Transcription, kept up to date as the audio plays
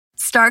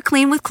Start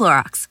clean with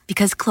Clorox,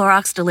 because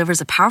Clorox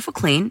delivers a powerful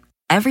clean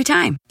every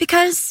time.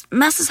 Because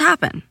messes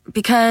happen.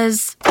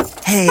 Because...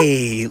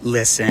 Hey,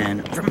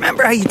 listen.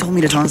 Remember how you told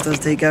me to toss those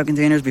takeout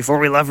containers before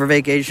we left for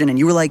vacation? And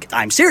you were like,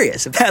 I'm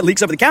serious. If that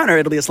leaks over the counter,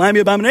 it'll be a slimy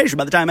abomination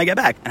by the time I get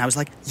back. And I was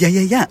like,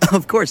 yeah,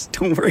 of course.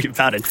 Don't worry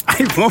about it.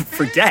 I won't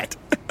forget.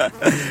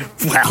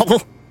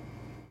 Well...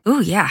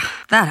 Ooh, yeah,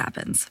 that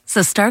happens.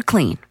 So start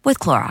clean with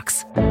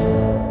Clorox.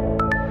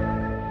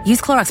 Use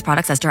Clorox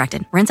products as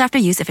directed. Rinse after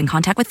use if in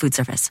contact with food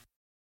surface.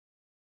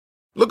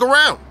 Look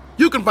around.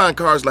 You can find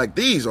cars like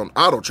these on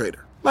AutoTrader,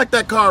 like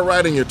that car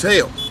riding your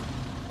tail.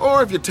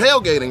 Or if you're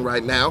tailgating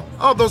right now,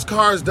 all those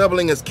cars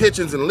doubling as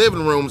kitchens and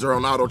living rooms are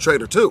on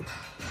AutoTrader too.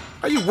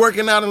 Are you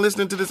working out and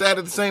listening to this ad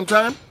at the same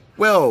time?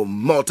 Well,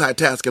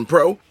 multitasking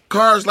pro,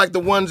 cars like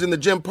the ones in the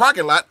gym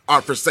parking lot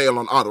are for sale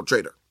on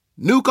AutoTrader.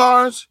 New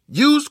cars,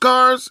 used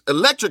cars,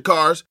 electric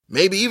cars,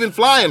 maybe even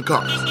flying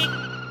cars.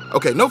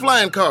 Okay, no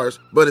flying cars,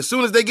 but as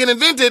soon as they get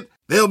invented,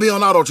 they'll be on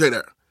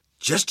AutoTrader.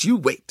 Just you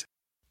wait.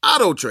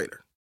 AutoTrader.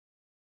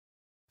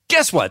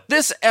 Guess what?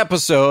 This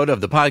episode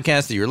of the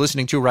podcast that you're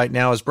listening to right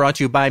now is brought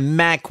to you by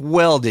Mack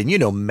Weldon. You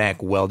know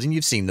Mack Weldon.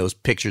 You've seen those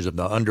pictures of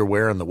the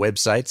underwear on the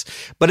websites.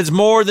 But it's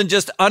more than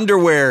just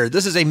underwear.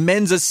 This is a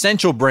men's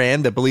essential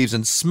brand that believes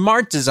in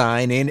smart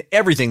design in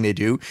everything they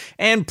do,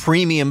 and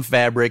premium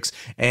fabrics,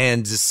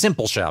 and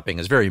simple shopping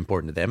is very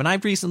important to them. And I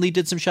recently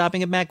did some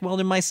shopping at Mack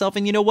Weldon myself,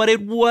 and you know what?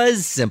 It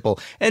was simple.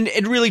 And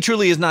it really,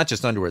 truly is not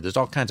just underwear. There's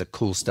all kinds of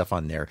cool stuff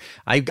on there.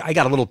 I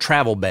got a little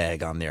travel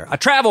bag on there. A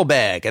travel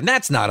bag, and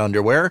that's not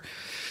underwear.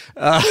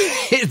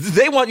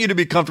 They want you to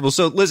be comfortable.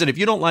 So listen, if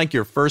you don't like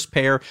your first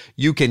pair,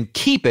 you can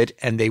keep it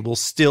and they will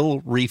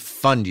still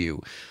refund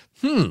you.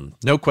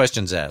 No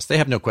questions asked. They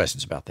have no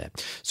questions about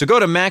that. So go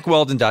to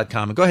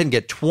MackWeldon.com and go ahead and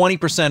get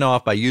 20%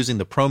 off by using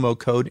the promo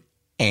code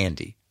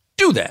Andy.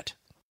 Do that.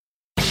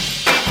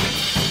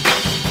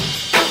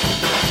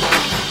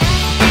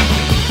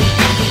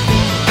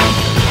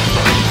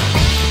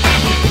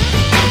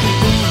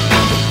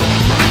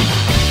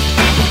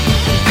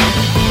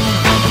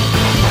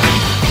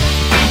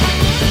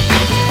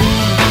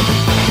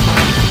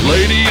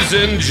 Ladies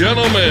and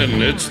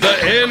gentlemen, it's the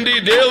Andy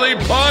Daly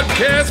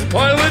Podcast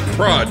Pilot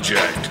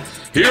Project.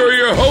 Here are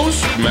your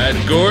hosts, Matt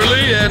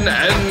Gorley and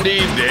Andy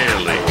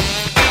Daly.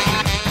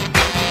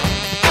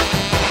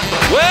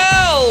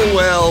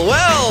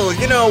 Well,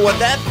 you know what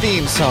that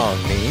theme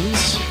song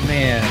means.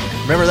 Man.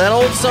 Remember that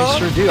old song? I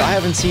sure do. I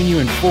haven't seen you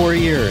in 4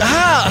 years.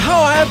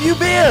 How have you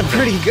been?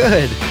 Pretty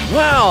good.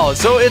 Wow.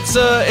 So it's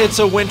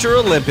a Winter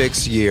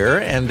Olympics year,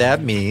 and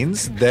that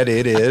means that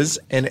it is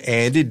an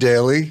Andy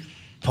Daly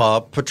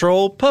Paw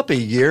Patrol puppy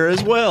year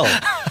as well.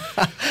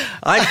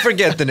 I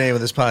forget the name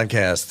of this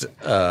podcast.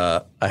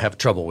 I have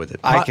trouble with it.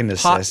 I can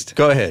assist.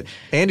 Go ahead.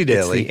 Andy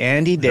Daly. It's the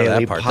Andy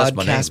Daly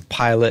Podcast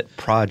Pilot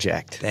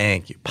Project.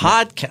 Thank you.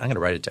 I'm going to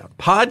write it down.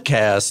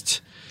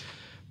 Podcast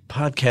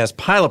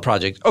Pilot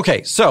Project.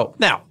 Okay, so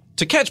now,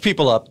 to catch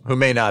people up who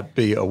may not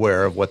be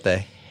aware of what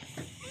the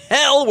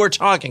hell we're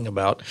talking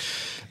about,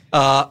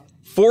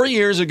 4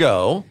 years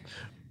ago,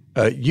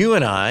 you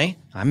and I...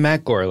 I'm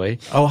Matt Gorley.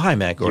 Oh, hi,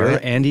 Matt Gorley.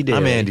 You're Andy Daly.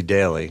 I'm Andy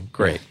Daly.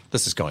 Great.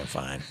 This is going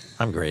fine.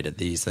 I'm great at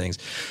these things.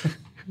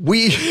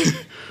 We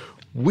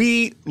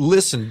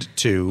listened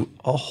to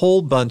a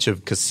whole bunch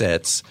of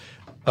cassettes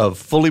of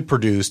fully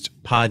produced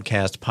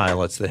podcast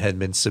pilots that had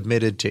been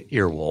submitted to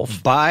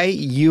Earwolf. By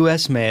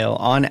U.S. mail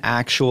on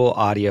actual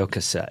audio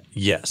cassette.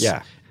 Yes.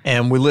 Yeah.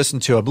 And I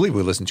believe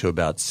we listened to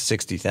about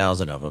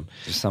 60,000 of them.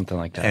 Or something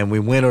like that. And we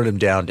winnowed them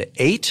down to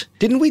 8.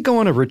 Didn't we go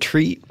on a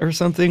retreat or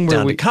something?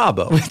 Down to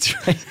Cabo. That's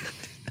right.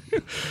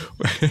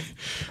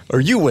 Or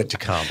you went to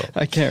Cabo.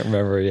 I can't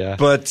remember, yeah.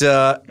 But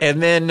and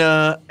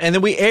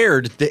then we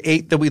aired the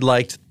 8 that we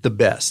liked the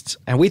best.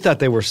 And we thought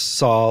they were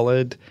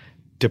solid,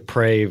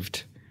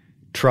 depraved,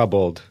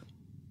 troubled,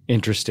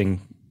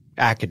 interesting,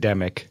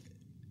 academic.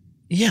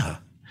 Yeah.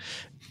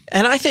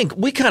 And I think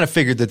we kind of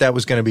figured that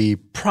was going to be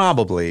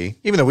probably,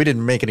 even though we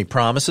didn't make any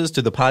promises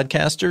to the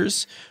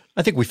podcasters,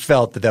 I think we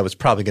felt that was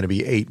probably going to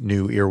be 8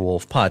 new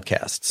Earwolf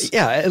podcasts.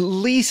 Yeah, at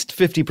least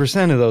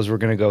 50% of those were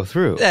going to go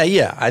through.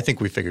 Yeah, I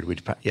think we figured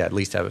we'd at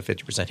least have a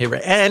 50% hit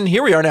rate. And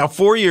here we are now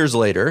 4 years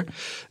later.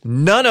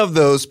 None of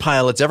those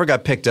pilots ever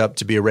got picked up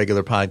to be a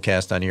regular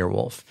podcast on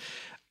Earwolf.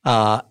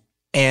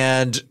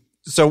 And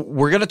so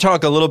we're going to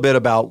talk a little bit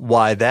about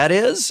why that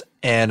is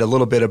and a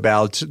little bit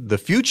about the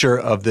future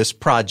of this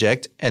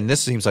project. And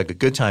this seems like a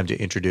good time to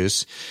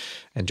introduce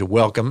and to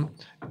welcome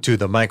to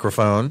the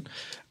microphone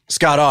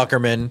Scott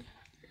Aukerman.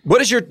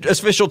 What is your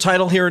official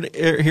title here at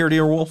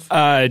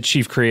Earwolf?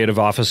 Chief Creative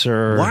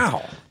Officer.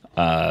 Wow.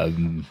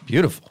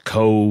 Beautiful.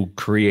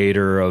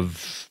 Co-creator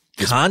of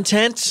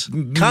content?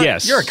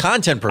 Yes. You're a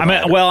content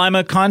provider. I'm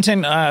a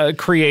content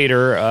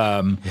creator.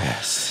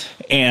 Yes.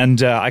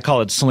 And I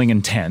call it Sling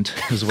and Tent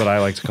is what I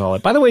like to call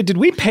it. By the way, did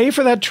we pay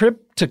for that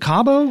trip to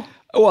Cabo?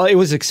 Well, it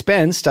was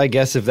expensed, I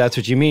guess, if that's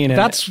what you mean.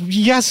 And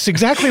Yes,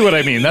 exactly what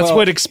I mean. That's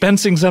what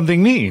expensing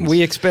something means. we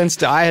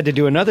expensed. I had to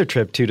do another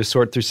trip too to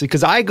sort through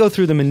because I go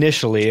through them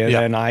initially, and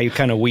then I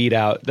kind of weed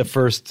out the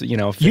first. 50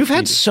 You've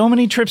had so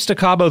many trips to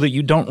Cabo that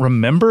you don't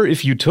remember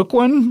if you took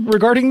one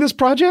regarding this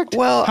project?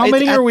 Well, how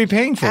many are we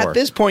paying for? At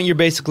this point, you're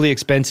basically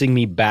expensing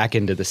me back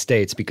into the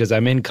States because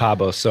I'm in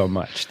Cabo so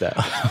much that.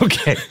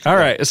 Okay. All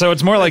right. So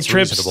it's more like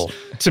trips reasonable.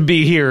 to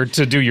be here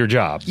to do your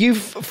job. You've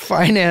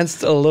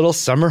financed a little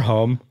summer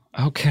home.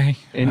 Okay.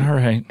 All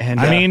right. and,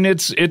 I mean,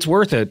 it's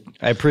worth it.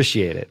 I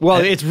appreciate it. Well,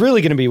 it's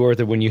really going to be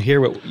worth it when you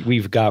hear what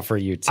we've got for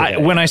you today.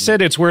 When I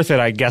said it's worth it,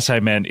 I guess I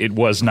meant it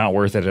was not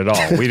worth it at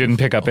all. We didn't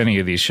pick up any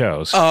of these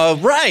shows.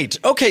 Right.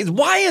 Okay.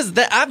 Why is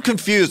that? I'm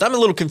confused. I'm a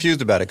little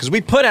confused about it because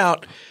we put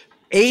out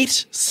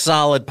 8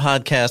 solid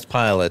podcast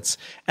pilots.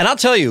 And I'll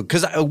tell you,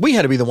 because we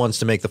had to be the ones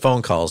to make the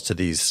phone calls to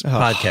these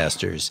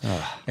podcasters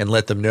and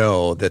let them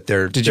know that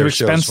they're Did you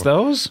expense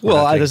those?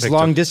 Well, I was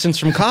long distance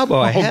from Cabo.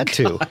 I had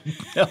to.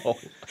 No.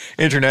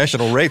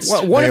 International rates.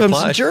 Well, one may of them's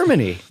apply. in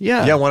Germany.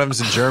 Yeah. Yeah, one of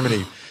them's in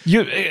Germany.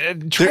 You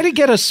try to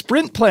get a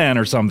Sprint plan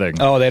or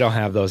something. Oh, they don't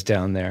have those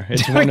down there.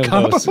 It's one of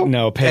Cabo? those.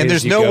 No, And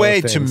there's no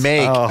way to things.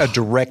 make a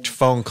direct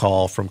phone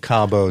call from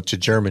Cabo to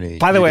Germany.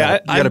 By the way, you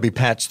got to be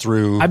patched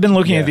through. I've been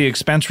looking at the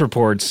expense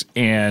reports,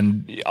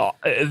 and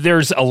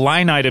there's a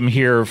line item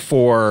here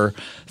for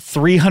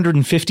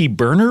 350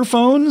 burner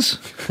phones.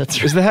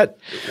 Is that?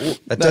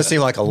 That does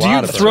seem like a lot. Do you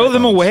of throw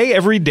them phones. away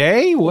every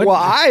day? What? Well,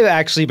 I've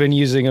actually been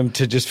using them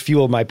to just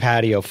fuel my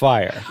patio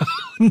fire.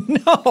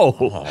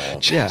 No.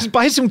 Just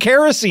buy some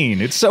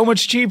kerosene. It's so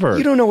much cheaper.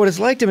 You don't know what it's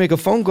like to make a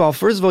phone call.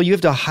 First of all, you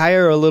have to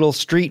hire a little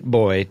street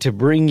boy to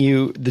bring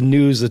you the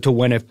news as to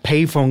when a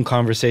payphone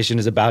conversation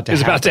is about to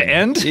happen. about to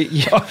end?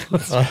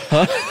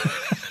 Yeah.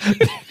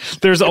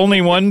 There's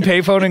only one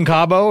payphone in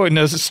Cabo, and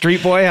a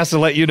street boy has to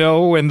let you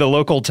know when the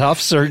local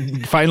toughs are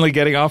finally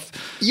getting off.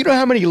 You know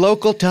how many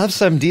local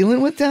toughs I'm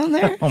dealing with down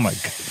there? Oh, my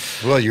God.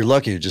 Well, you're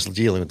lucky you're just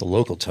dealing with the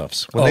local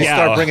toughs. When they yeah.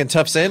 start bringing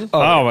toughs in,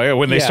 Oh, my God.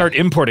 When they Yeah. start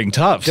importing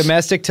toughs.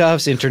 Domestic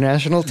toughs,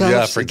 international toughs.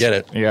 yeah, forget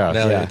it. Yeah.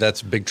 Now Yeah.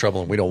 that's big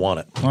trouble, and we don't want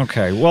it.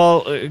 Okay.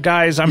 Well,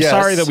 guys, I'm Yes.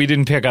 sorry that we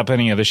didn't pick up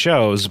any of the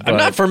shows. But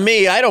Not for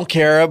me. I don't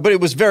care. But it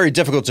was very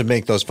difficult to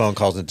make those phone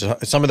calls. And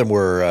some of them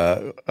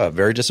were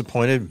very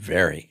disappointed,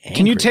 very angry.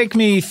 Can you take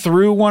me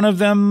through one of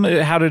them?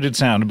 How did it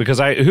sound? Because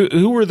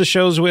who were the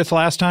shows with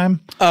last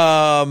time?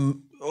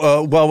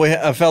 Well, we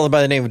a fellow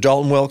by the name of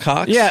Dalton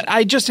Wilcox. Yeah,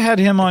 I just had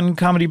him on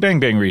Comedy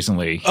Bang Bang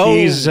recently. Oh.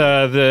 He's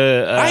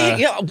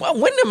the.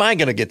 When am I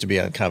going to get to be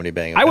on Comedy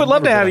Bang? I would I've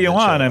love to never have been you that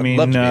on. show. I I'd mean,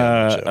 love to be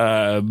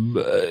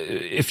on that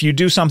show. if you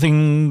do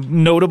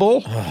something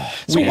notable.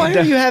 So why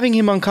are you having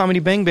him on Comedy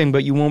Bang Bang,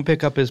 but you won't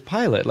pick up his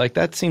pilot? Like,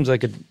 that seems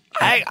like a...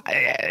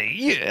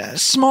 Yeah,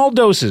 small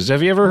doses.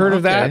 Have you ever heard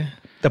of that?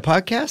 The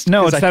podcast?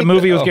 No, 'Cause it's I that think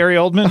movie with Gary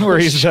Oldman where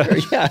he's.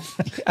 Yeah.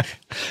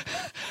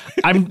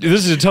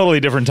 This is a totally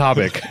different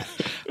topic.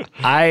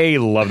 I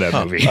love that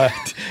movie.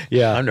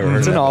 Yeah. I've never heard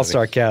It's of an that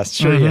all-star cast.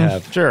 Sure you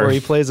have. Sure. Where he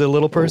plays a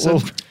little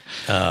person.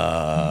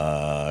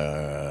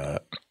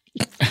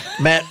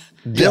 Matt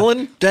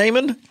Dillon,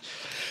 Damon.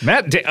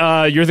 Matt,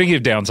 you're thinking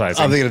of downsizing.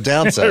 I'm thinking of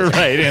downsizing.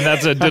 Right, and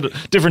that's a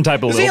different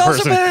type of Is he little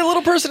also person. a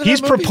little person? In He's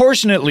that movie?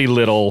 proportionately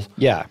little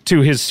Yeah.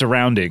 to his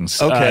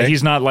surroundings. Okay.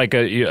 He's not like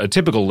a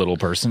typical little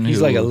person. He's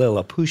who- like a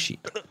little pushy.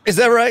 Is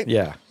that right?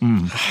 Yeah.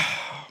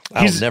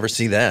 I'll never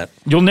see that.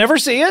 You'll never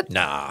see it?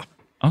 Nah.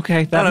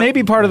 Okay, that may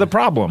be part of the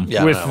problem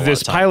Yeah, with I don't know,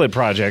 this a lot of time. pilot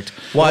project.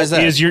 Why is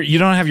that? Is you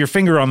don't have your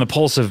finger on the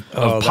pulse of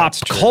pop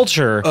that's true.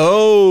 culture.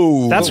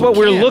 Oh, That's what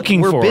we're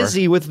looking We're for.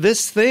 busy with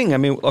this thing. I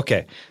mean,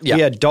 okay. Yeah.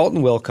 We had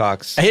Dalton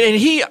Wilcox. And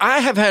I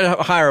have had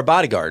to hire a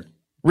bodyguard.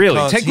 Really?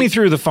 Because Take me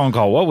through the phone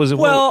call. What was it?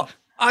 Well,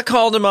 I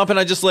called him up and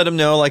I just let him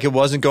know like it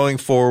wasn't going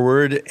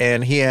forward,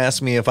 and he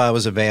asked me if I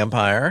was a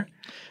vampire.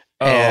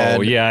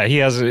 oh, yeah. He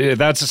has.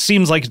 That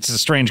seems like it's a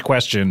strange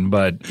question,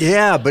 but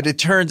Yeah, but it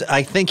turns.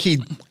 I think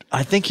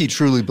he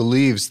truly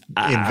believes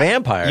in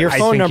vampires. Your I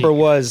phone think number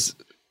was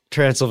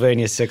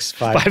Transylvania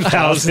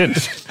 65000.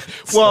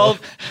 5,000. Well,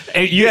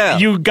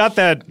 you got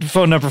that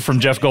phone number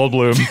from Jeff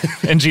Goldblum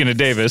and Gina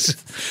Davis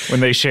when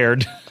they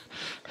shared.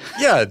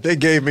 Yeah, they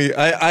gave me.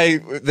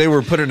 They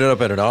were putting it up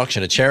at an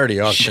auction, a charity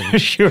auction.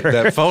 Sure.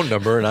 That phone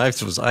number, and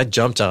I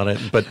jumped on it,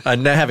 but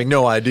having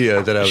no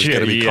idea that I was going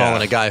to be Yeah.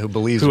 calling a guy who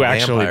believes Who in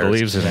actually vampires.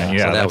 believes in it. So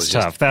Yeah, that that's was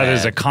just tough. That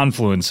is bad. a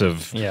confluence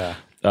of Yeah.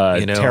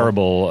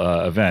 terrible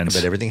events.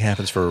 But everything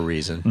happens for a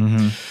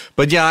reason.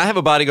 But yeah, I have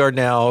a bodyguard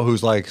now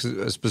who's like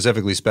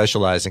specifically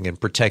specializing in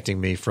protecting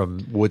me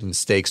from wooden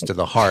stakes to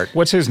the heart.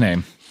 What's his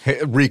name?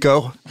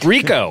 Rico.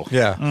 Rico.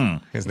 Yeah.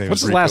 His name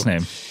What's is his Rico. last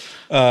name?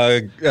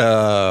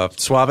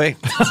 Suave.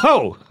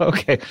 Oh,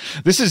 okay.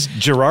 This is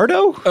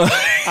Gerardo?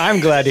 I'm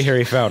glad to hear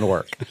he found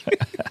work.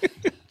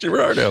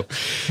 Gerardo.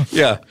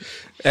 Yeah.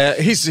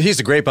 He's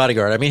a great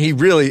bodyguard. I mean, he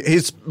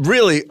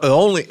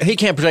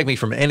can't protect me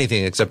from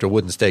anything except a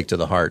wooden stake to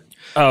the heart.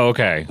 Oh,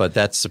 okay. But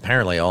that's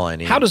apparently all I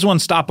need. How does one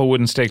stop a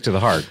wooden stake to the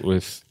heart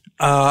with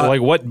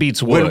like what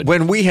beats wood?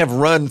 when we have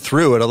run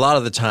through it, a lot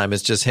of the time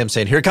it's just him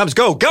saying, "Here it comes,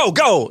 go, go,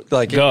 go!"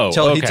 Like Go, he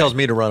okay. tells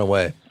me to run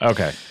away.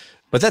 Okay.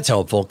 But that's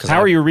helpful. How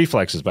are your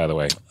reflexes, by the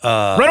way?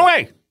 Run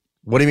away!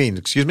 What do you mean?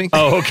 Excuse me?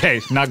 Oh,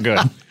 okay. Not good.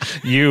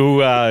 You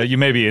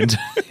may be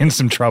in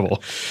some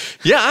trouble.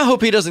 Yeah, I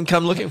hope he doesn't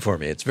come looking for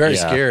me. It's very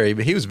scary,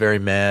 but he was very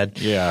mad.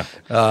 Yeah.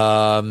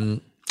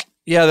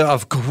 Yeah,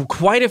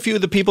 quite a few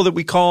of the people that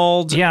we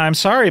called. Yeah, I'm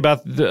sorry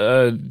about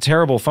the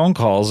terrible phone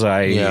calls.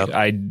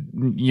 It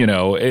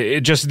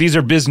just, these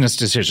are business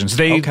decisions.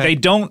 They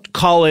don't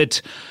call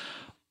it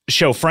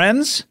show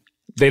friends.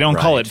 They don't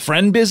call it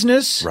friend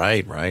business.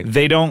 Right.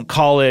 They don't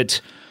call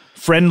it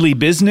friendly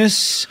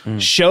business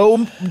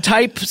show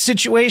type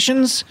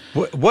situations.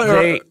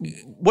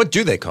 What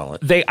do they call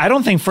it? I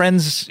don't think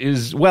Friends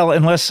is, well,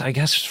 unless I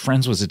guess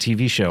Friends was a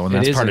TV show and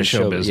that's part of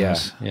show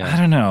business. Yeah. I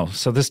don't know.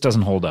 So this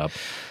doesn't hold up.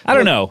 I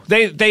don't know.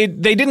 They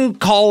didn't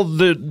call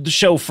the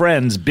show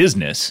Friends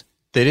business.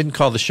 They didn't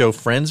call the show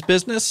Friends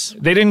business?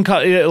 They didn't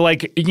call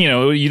it,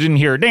 you didn't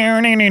hear and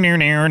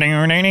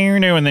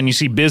then you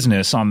see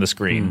business on the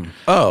screen.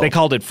 Oh. They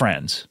called it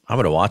Friends. I'm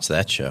going to watch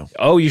that show.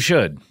 Oh, you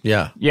should.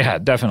 Yeah. Yeah,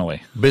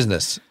 definitely.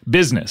 Business.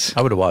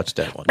 I would have watched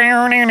that one.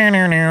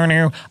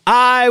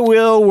 I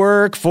will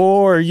work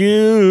for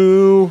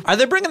you. Are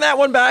they bringing that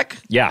one back?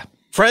 Yeah.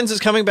 Friends is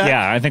coming back?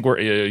 Yeah, I think you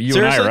Seriously?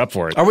 and I are up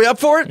for it. Are we up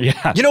for it?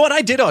 Yeah. You know what?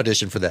 I did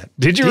audition for that.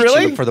 Did you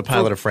really? For the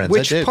pilot of Friends.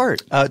 Which I did.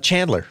 part?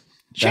 Chandler.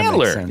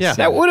 Chandler. Yeah.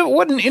 That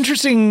what an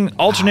interesting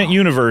alternate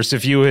universe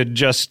if you had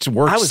just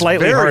worked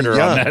slightly harder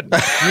young. on that.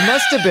 You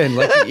must have been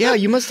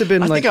you must have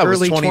been I like think I was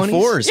early 24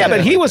 or 20s. Yeah, but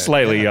something he like was that.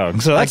 slightly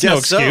young, so that's no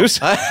guess so. excuse.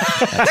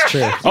 That's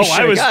true.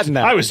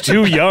 I was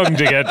too young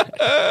to get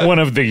one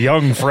of the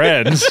young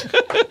friends.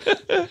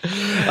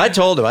 I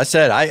told him. I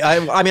said,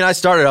 I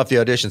started off the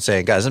audition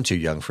saying, guys, I'm too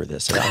young for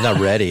this. I'm not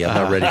ready. I'm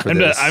not ready for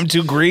this. I'm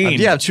too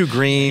green. I'm too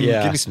green.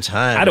 Yeah. Give me some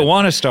time. I don't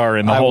want to star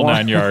in the whole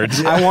 9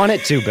 yards. I want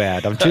it too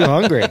bad. I'm too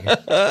hungry.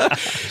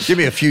 Give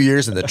me a few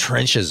years in the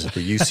trenches at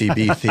the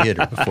UCB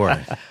theater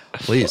before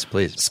Please.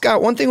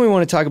 Scott, one thing we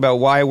want to talk about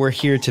why we're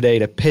here today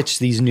to pitch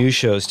these new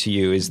shows to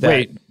you is that...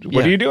 Wait,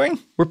 what are you doing?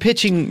 We're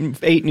pitching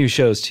 8 new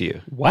shows to you.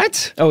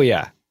 What? Oh,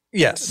 yeah.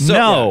 Yes. So,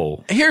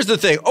 no. yeah. Here's the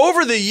thing.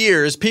 Over the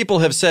years, people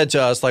have said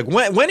to us, like,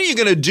 when are you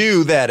going to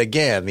do that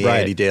again? The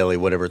Andy Daly,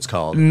 whatever it's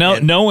called.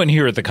 No one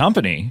here at the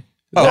company.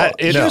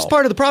 Here's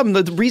part of the problem.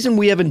 The reason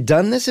we haven't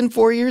done this in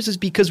 4 years is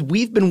because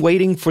we've been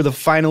waiting for the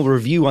final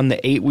review on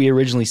the 8 we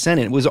originally sent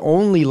in. It was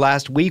only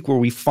last week where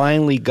we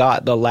finally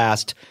got the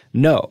last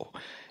no.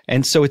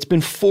 And so it's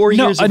been 4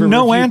 years of a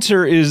no review.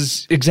 answer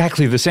is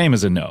exactly the same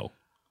as a no.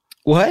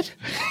 What?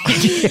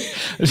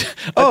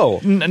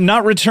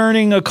 Not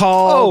returning a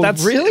call. Oh,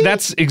 really?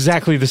 That's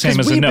exactly the same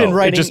as a we've no. been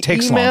writing It just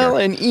takes email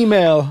longer. and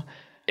email.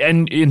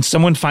 And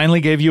someone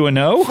finally gave you a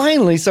no?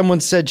 Finally,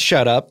 someone said,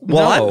 shut up.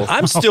 Well, no.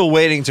 I'm still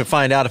waiting to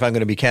find out if I'm going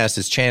to be cast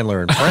as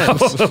Chandler in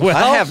Friends.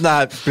 I have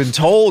not been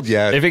told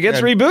yet. If it gets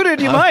rebooted,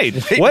 you might.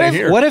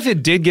 What if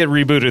it did get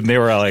rebooted and they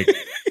were like,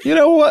 you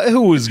know what?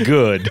 Who was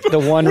good? The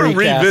one We're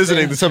recast.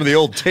 revisiting some of the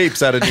old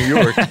tapes out of New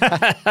York.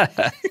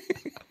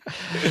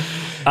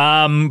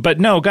 But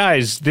no,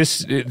 guys,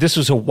 this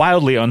was a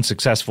wildly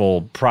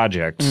unsuccessful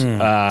project.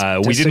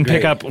 We didn't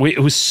pick up. It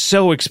was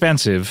so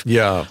expensive.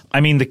 Yeah.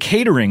 I mean, the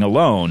catering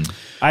alone.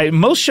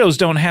 Most shows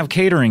don't have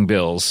catering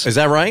bills. Is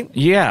that right?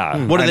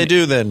 Yeah. What do they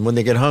do then when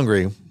they get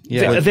hungry?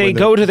 Yeah. They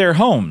go to their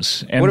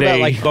homes. And What about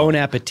like Bon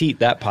Appetit,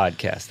 that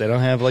podcast? They don't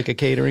have like a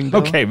catering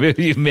bill? Okay,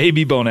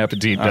 maybe Bon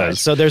Appetit does. All right,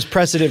 so there's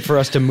precedent for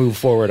us to move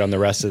forward on the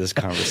rest of this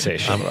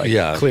conversation.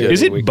 Clearly,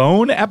 is it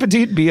Bon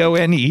Appetit?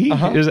 BONE?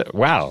 Is it?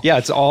 Wow. Yeah,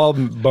 it's all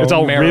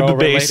bone marrow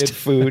rib-based related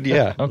food.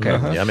 Yeah. Okay.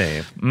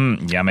 Yummy.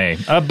 Yummy.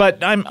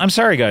 But I'm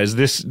sorry, guys.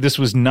 This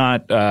was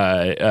not.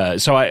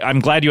 So I'm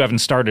glad you haven't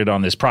started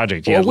on this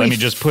project yet. Well, Let me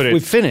just put it.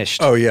 We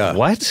finised. Oh, yeah.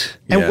 What?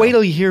 And wait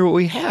till you hear what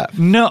we have.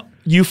 No.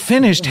 You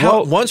finished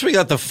how? Once we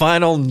got the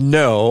final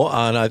no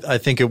on, I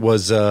think it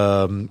was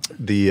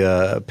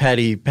the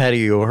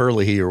Patty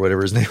O'Hurley or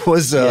whatever his name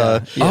was.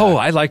 Oh,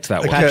 I liked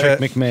that one. Patrick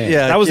McMahon.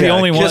 Yeah, That was the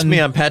only Kiss one-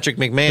 Me on Patrick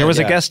McMahon. There was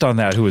a guest on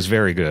that who was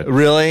very good.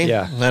 Really?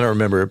 Yeah. I don't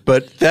remember.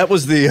 But that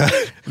was the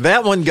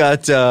that one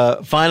got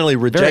finally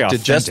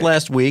rejected just authentic.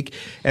 last week.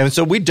 And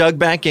so we dug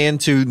back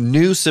into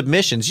new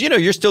submissions. You know,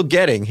 you're still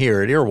getting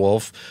here at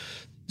Earwolf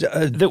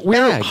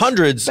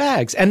hundreds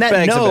bags. And that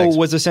bags of no bags.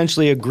 was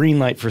essentially a green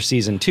light for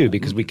season 2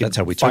 because we could That's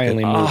how we took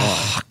finally it. move on.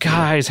 Oh,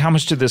 guys, how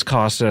much did this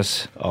cost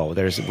us? Oh,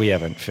 we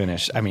haven't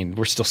finished. I mean,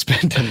 we're still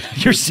spending.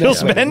 You're still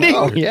spending?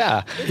 Oh,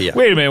 yeah.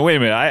 Wait a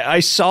minute.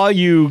 I saw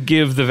you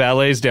give the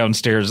valets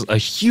downstairs a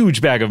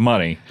huge bag of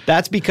money.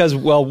 That's because,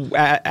 well,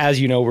 as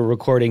you know, we're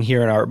recording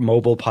here in our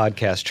mobile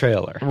podcast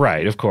trailer.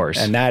 Right, of course.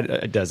 And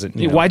that doesn't.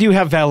 You know, Why do you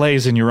have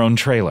valets in your own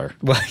trailer?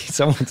 Well,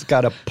 someone's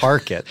got to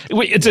park it.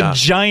 Wait, it's a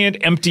giant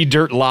empty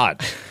dirt lot.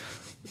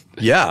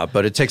 Yeah,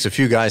 but it takes a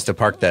few guys to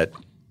park that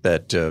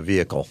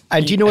vehicle.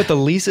 And do you know what the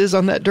lease is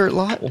on that dirt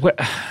lot?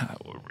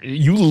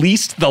 You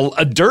leased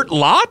a dirt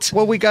lot?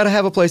 Well, we got to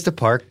have a place to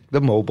park the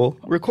mobile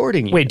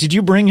recording unit. Wait, did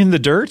you bring in the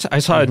dirt? I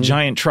saw a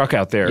giant truck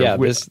out there. Yeah,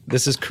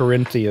 this is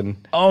Corinthian.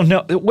 Oh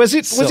no! It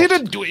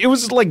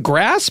was like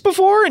grass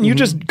before, and you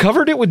just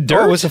covered it with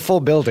dirt. Oh, it was a full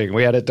building.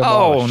 We had it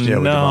demolished. Yeah,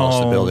 we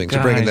demolished the building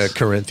to bring in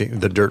guys.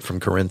 the dirt from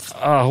Corinth.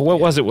 What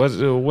was it?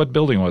 What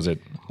building was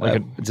it?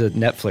 It's a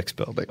Netflix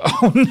building.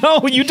 Oh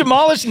no! You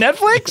demolished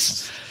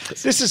Netflix?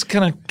 This is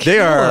gonna kill They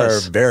are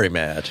us. very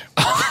mad.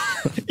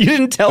 You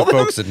didn't tell them?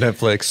 Folks at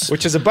Netflix.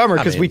 Which is a bummer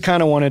because we mean-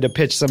 kind of wanted to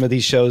pitch some of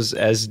these shows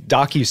as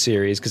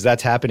docuseries because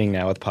that's happening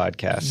now with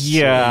podcasts.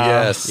 Yeah.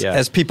 Yes. Yeah.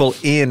 As people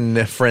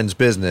in Friends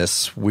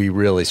business, we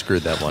really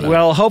screwed that one up.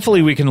 Well,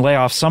 hopefully we can lay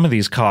off some of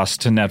these costs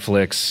to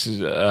Netflix.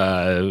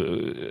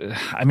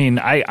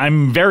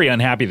 I'm very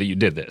unhappy that you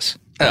did this.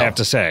 I have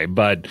to say,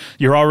 but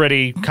you're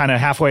already kind of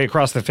halfway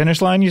across the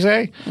finish line, you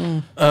say?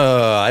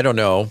 I don't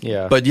know.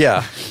 Yeah. But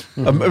yeah.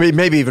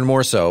 Maybe even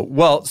more so.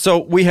 Well, so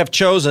we have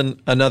chosen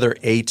another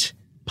 8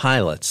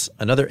 pilots,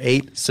 another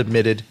 8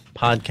 submitted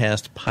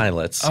podcast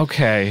pilots.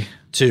 Okay.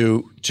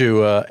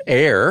 To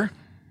air.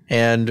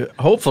 And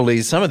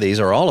hopefully some of these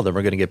or all of them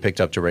are going to get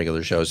picked up to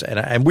regular shows.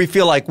 And we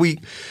feel like we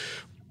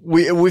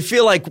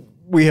feel like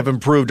we have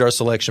improved our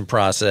selection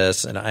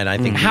process, and I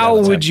think How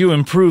would you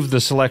improve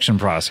the selection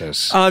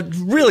process?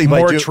 really by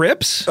More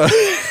trips?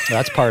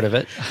 That's part of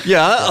it.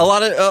 Yeah, a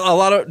lot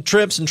of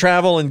trips and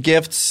travel and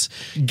gifts.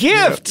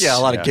 Gifts? Yeah,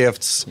 a lot of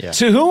gifts. Yeah.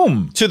 To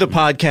whom? To the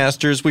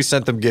podcasters, we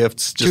sent them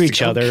gifts just To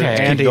each other.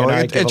 Okay. Andy and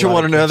I give and a to lot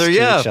one of another. gifts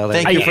to Yeah, each other.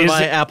 thank you for Is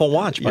my it- Apple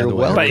Watch. By You're the way,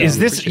 welcome. But is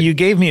this, you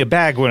gave me a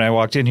bag when I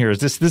walked in here.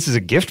 This is a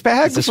gift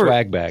bag? It's a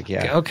swag bag,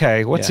 yeah.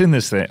 Okay, what's in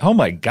this thing? Oh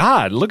my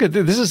God, look at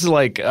this. This is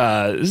like,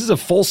 this is a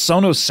full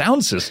Sonos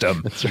sound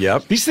system.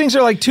 Yep. These things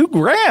are like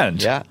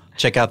 $2,000. Yeah.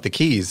 check out the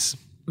keys.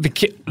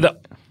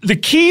 The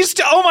keys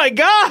to, oh my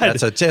God.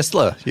 That's a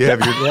Tesla. You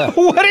have your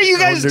What are you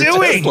guys new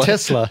doing?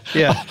 Tesla.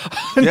 Yeah.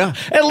 yeah.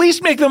 At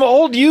least make them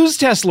old used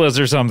Teslas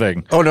or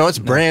something. Oh no, it's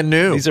brand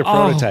new. These are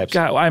prototypes.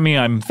 Oh, God, I mean,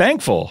 I'm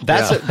thankful.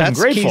 That's I'm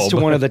grateful. keys to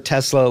one of the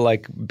Tesla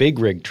like big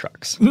rig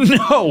trucks.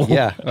 No.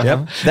 Yeah.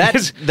 Yep.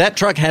 That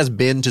truck has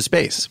been to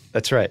space.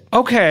 That's right.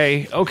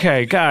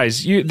 Okay,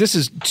 guys, this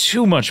is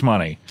too much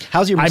money.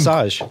 How's your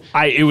massage?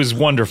 It was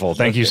wonderful.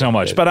 Thank you so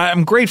much. But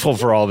I'm grateful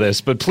for all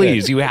this. But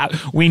please,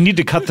 we need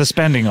to cut the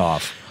spending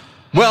off.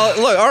 Well,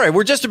 look, all right,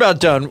 we're just about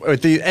done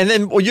with and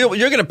then you're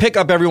going to pick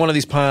up every one of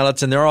these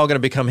pilots, and they're all going to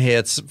become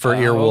hits for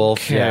Earwolf.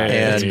 Okay.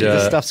 And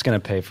This stuff's going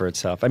to pay for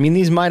itself. I mean,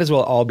 these might as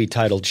well all be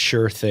titled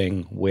 "Sure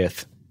Thing"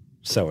 with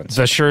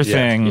so-and-so. The sure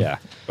thing. Yeah.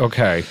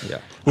 Okay. Yeah.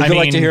 Would you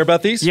like to hear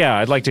about these? Yeah,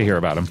 I'd like to hear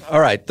about them. All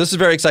right, this is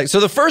very exciting.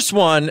 So the first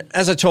one,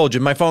 as I told you,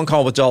 my phone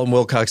call with Dalton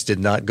Wilcox did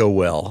not go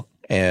well.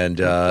 And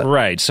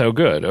Right, so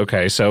good.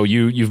 Okay, so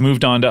you've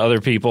moved on to other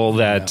people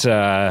that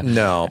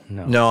no,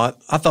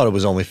 I thought it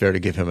was only fair to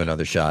give him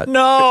another shot.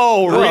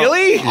 No,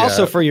 really?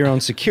 Also for your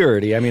own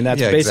security. I mean, that's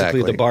Yeah,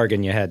 basically exactly. the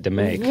bargain you had to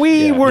make.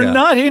 We were Yeah.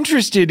 not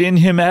interested in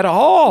him at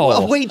all.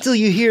 Well, wait till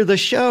you hear the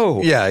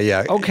show.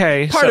 Yeah.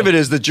 Okay, Part so- of it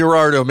is that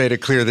Gerardo made it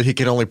clear that he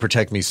can only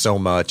protect me so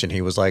much, and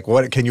he was like,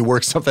 "What? Can you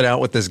work something out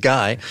with this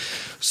guy?"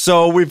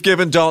 So we've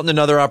given Dalton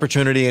another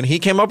opportunity, and he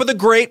came up with a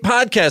great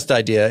podcast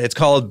idea. It's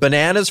called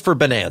Bananas for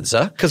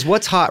Bonanza. Because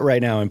what's hot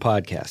right now in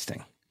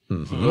podcasting?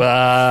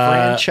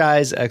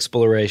 Franchise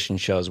exploration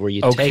shows where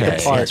you take okay.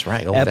 apart That's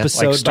right. Oh, that's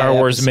episode like Star by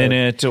Wars episode.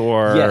 Minute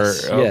or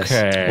Yes.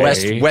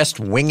 okay. West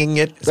Winging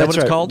It. Is that That's what it's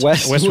right. called?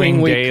 West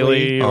Wing Weekly.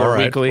 Daily All or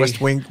right. Weekly.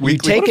 West Wing You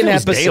Weekly. take an What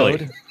if it was episode.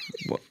 daily?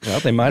 Well,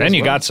 they might. Then as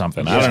you well. got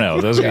something. I don't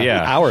know. Those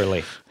yeah.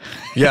 hourly.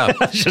 Yeah.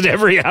 Just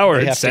every hour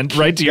They it's have to sent keep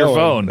right to your going.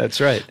 phone. That's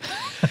right.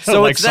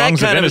 So Like it's that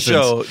Songs of kind of a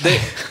show.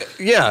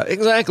 Yeah,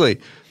 exactly.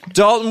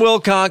 Dalton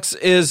Wilcox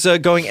is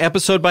going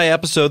episode by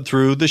episode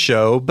through the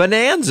show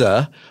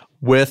Bonanza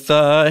with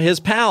his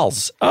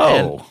pals. Oh.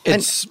 And And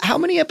it's how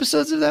many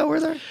episodes of that were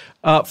there?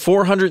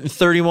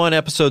 431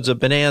 episodes of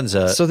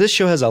Bonanza. So this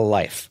show has a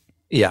life.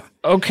 Yeah.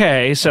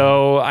 Okay,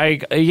 so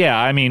I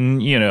mean,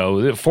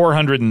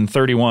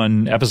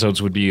 431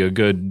 episodes would be a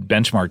good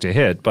benchmark to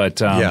hit, but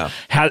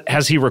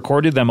has he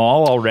recorded them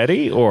all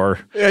already, or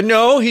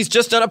No, he's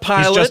just done a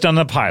pilot. he's just done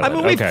the pilot? I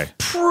mean, okay. we've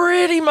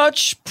pretty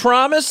much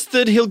promised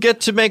that he'll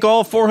get to make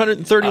all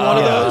 431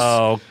 of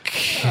those.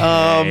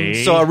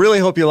 Okay. So I really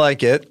hope you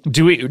like it.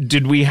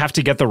 Did we have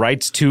to get the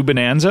rights to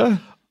Bonanza?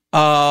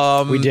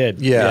 We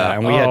did. yeah.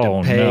 And we had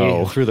Oh, to pay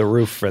no. through the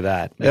roof for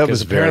that. That was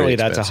Because very apparently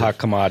that's a expensive. hot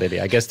commodity.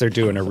 I guess they're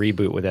doing a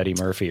reboot with Eddie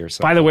Murphy or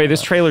something. By the way,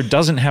 this trailer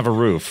doesn't have a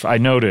roof. I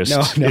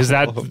noticed. No, Is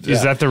that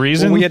the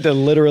reason? Well, we had to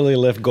literally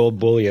lift gold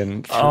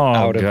bullion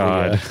out of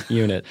God. the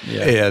unit.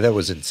 Yeah. Yeah, that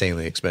was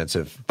insanely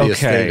expensive. The Okay.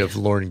 estate of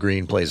Lorne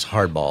Green plays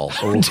hardball.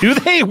 Do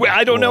they?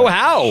 I don't know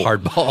how.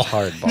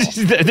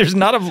 Hardball. There's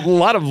not a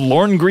lot of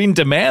Lorne Green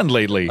demand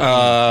lately.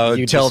 You'd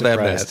be Tell them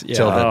surprised. that. Yeah.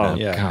 Tell them oh that.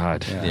 Yeah.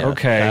 God. Yeah.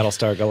 Okay.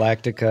 Battlestar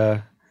Galactica.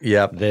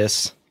 Yep.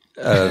 This.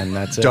 And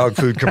that's it. dog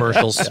food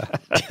commercials.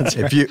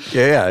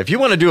 If you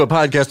want to do a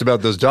podcast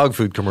about those dog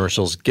food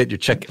commercials, get your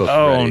checkbook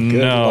Oh ready. Good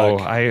no!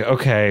 luck.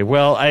 Okay.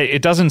 Well,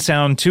 it doesn't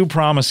sound too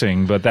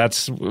promising, but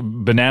that's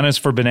bananas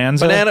for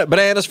bonanza.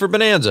 Bananas for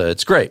Bonanza.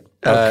 It's great.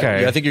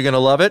 Okay. I think you're going to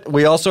love it.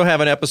 We also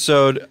have an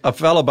episode, a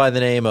fellow by the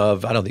name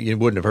of, I don't think you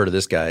wouldn't have heard of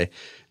this guy.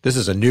 This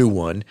is a new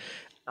one.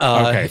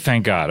 Okay,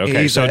 thank God.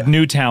 Okay, he's so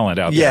new talent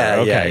out there.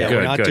 Okay,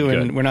 yeah.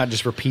 good. We're not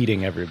just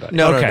repeating everybody.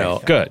 No, Okay,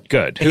 no.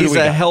 good. Who do He's we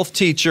a got? health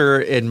teacher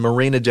in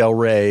Marina Del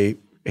Rey.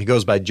 He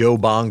goes by Joe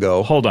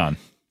Bongo. Hold on.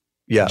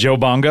 Yeah. Joe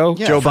Bongo?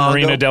 Joe from Bongo.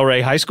 Marina Del Rey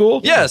High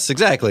School? Yes,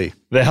 exactly.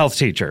 The health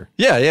teacher.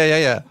 Yeah.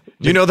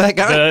 Do you know that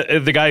guy?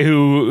 The guy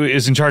who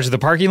is in charge of the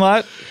parking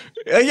lot?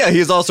 Yeah,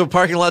 he's also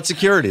parking lot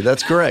security.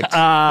 That's correct.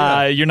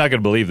 You're not going to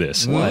believe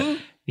this. What?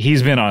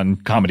 He's been on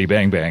Comedy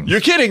Bang Bang. You're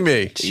kidding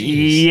me.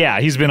 Yeah,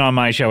 he's been on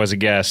my show as a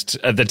guest,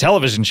 the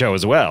television show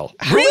as well.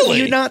 How have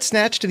you not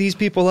snatched these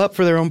people up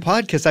for their own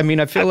podcast? I mean,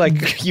 I feel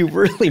like you're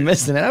really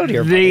missing out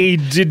here. They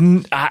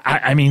didn't.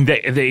 I mean,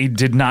 they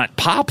did not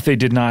pop. They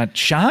did not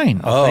shine.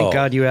 Oh, thank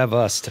God you have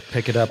us to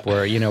pick it up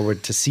where, we're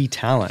to see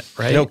talent,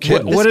 right? No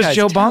kidding. What This does guy's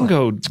Joe talent.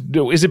 Bongo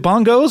do? Is it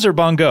bongos or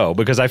bongo?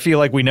 Because I feel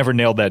like we never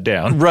nailed that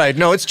down. Right.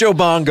 No, it's Joe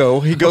Bongo.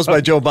 He goes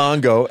by Joe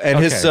Bongo.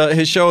 And Okay.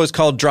 his show is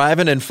called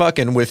Driving and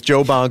Fucking with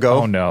Joe Bongo.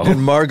 Oh, no.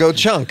 And Margot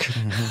Chunk.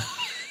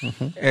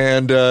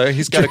 And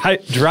he's got a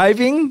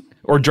Driving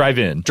or drive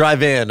in?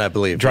 drive in, I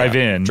believe. Drive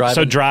Yeah. in. Drive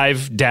So in.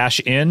 drive dash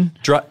in?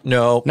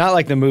 No. Not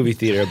like the movie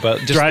theater, but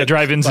just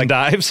Drive-ins and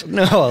dives?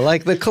 No,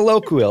 like the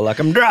colloquial, like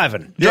I'm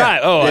driving.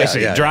 Drive. Oh, I Yeah,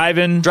 see. yeah.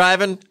 Driving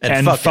Driving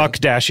and fucking. fuck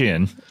dash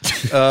in.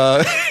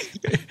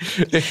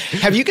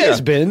 Have you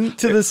guys been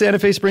to the Santa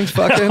Fe Springs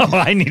fucking? Oh,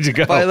 I need to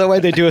go. By the way,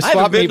 they do a haven't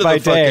swap been meet to by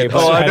the fucking- day.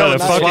 Oh, I know, the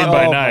it's fucking swap-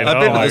 by night. I've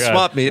been Oh to my the God.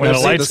 swap meet. When I've the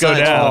seen lights the go signs.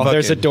 down.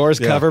 There's a Doors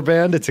Yeah. cover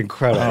band. It's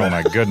incredible. Oh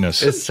my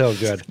goodness. It's so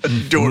good.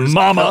 Doors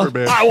Mama, cover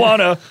band. I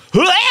wanna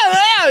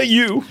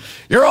you.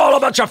 You're all a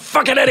bunch of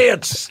fucking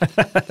idiots.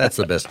 That's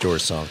the best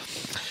Doors song.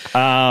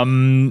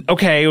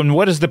 Okay, and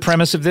what is the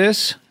premise of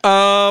this?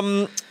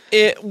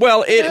 It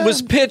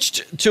was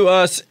pitched to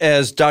us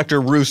as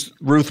Dr. Ruth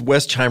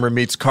Westheimer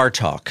meets Car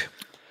Talk.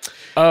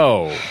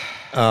 Oh,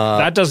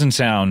 that doesn't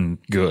sound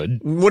good.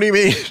 What do you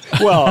mean?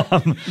 Well,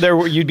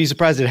 you'd be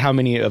surprised at how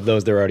many of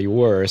those there already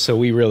were. So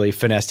we really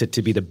finessed it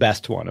to be the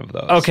best one of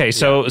those. Okay,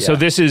 so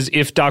this is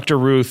if Dr.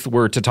 Ruth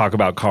were to talk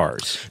about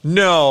cars.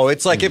 No,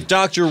 it's like if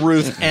Dr.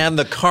 Ruth and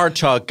the Car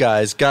Talk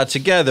guys got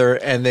together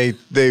and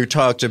they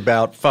talked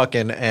about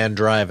fucking and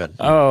driving.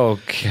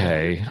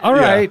 Okay, all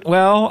right.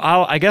 Well,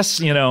 I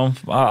guess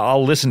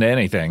I'll listen to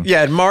anything.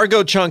 Yeah, and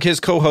Margot Chunk, his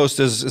co-host,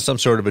 is some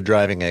sort of a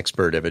driving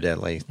expert,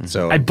 evidently.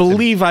 So I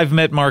believe I've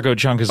met Margot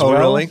Chunk as well.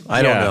 really?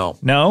 I don't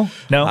know.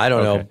 No, I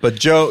don't know, Okay. but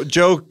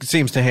Joe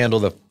seems to handle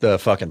the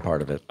fucking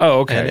part of it. Oh,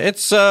 okay. And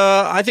it's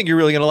I think you're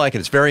really going to like it.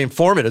 It's very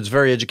informative. It's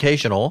very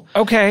educational.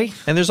 Okay.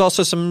 And there's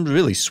also some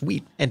really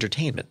sweet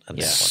entertainment on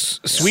that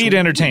one. Sweet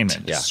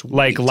entertainment. Yeah.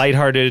 Like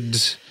lighthearted.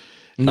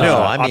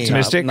 No, I mean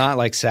optimistic. Not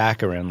like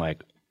Saccharin,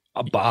 like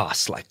a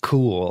boss, like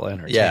cool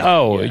entertainment. Yeah.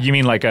 Oh, you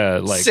mean like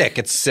a sick.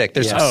 It's sick.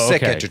 There's some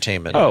sick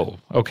entertainment. Oh,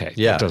 okay.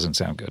 Yeah. That doesn't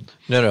sound good.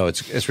 No,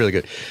 it's really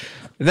good.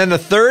 And then the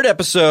third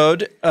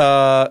episode,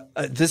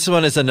 this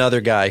one is another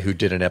guy who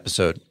did an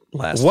episode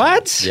last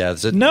What? time. Yeah,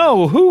 it's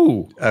No,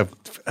 who?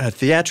 a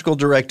theatrical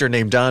director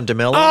named Don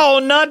DeMello. Oh,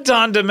 not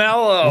Don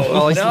DeMello.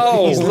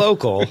 Well, he's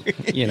local.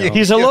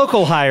 He's a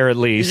local hire at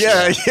least.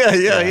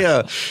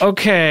 Yeah.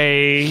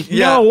 Okay.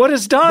 Yeah. No, what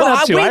is Don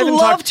up to? We I haven't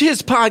loved talked.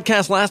 his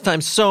podcast last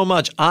time so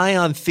much.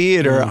 Ion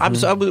Theater.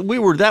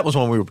 That was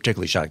one we were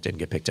particularly shocked didn't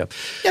get picked up.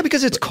 Yeah,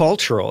 because it's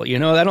cultural.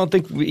 I don't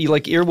think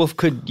Earwolf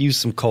could use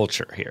some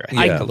culture here.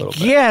 I think a little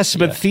bit. Yes,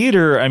 but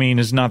theater,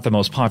 is not the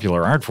most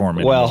popular art form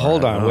anymore. Well,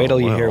 hold on. Wait till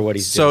you hear what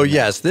he's So doing.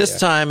 yes, this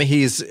time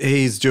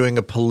he's doing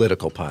a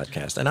political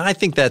podcast, and I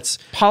think that's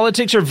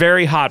politics are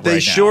very hot right now. they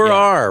sure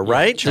are,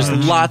 right? There's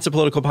lots of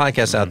political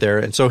podcasts out there,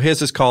 and so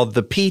his is called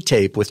The P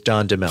Tape with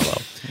Don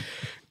DeMello.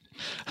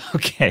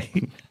 Okay.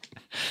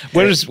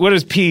 What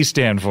does P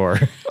stand for?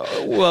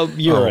 Well,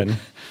 urine.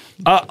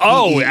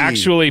 PEE.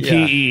 Actually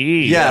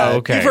PEE. Yeah, Oh,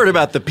 okay. you've heard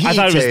about the P I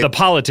thought it was tape. the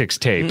politics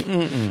tape.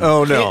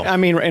 Oh no, I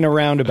mean, in a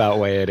roundabout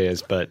way it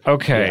is, but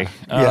Okay.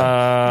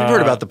 yeah. You've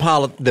heard about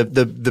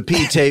the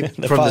P tape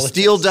from the politics.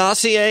 Steele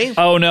dossier.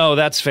 Oh no,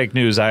 that's fake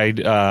news.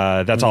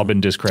 That's all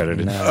been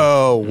discredited.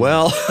 Oh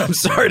well, I'm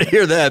sorry to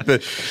hear that,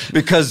 but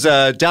because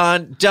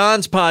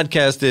Don's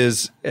podcast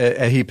is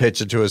he pitched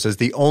it to us as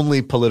the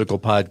only political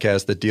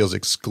podcast that deals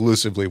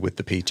exclusively with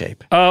the P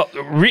tape.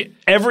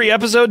 Every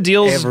episode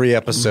deals. Every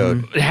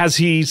episode. Has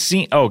he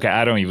seen? Okay,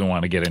 I don't even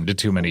want to get into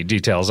too many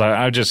details.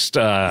 I just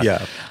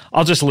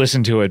I'll just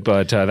listen to it,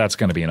 but that's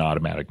going to be an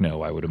automatic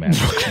no, I would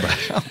imagine.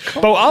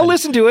 but I'll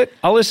listen to it.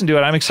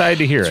 I'm excited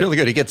to hear It's it. really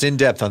good. He gets in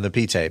depth on the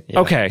P tape.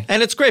 Okay.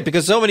 And it's great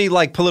because so many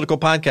political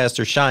podcasts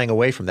are shying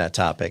away from that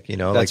topic. They'll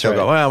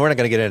go, well, we're not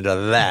going to get into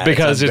that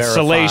Because it's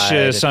unverified."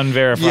 salacious,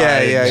 unverified.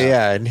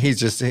 Yeah. And he's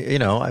just,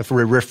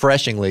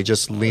 refreshingly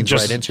just leans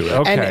right into it.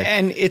 Okay.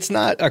 and it's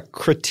not a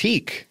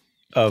critique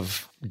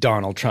of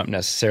Donald Trump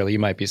necessarily. You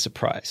might be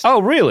surprised.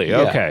 Oh, really?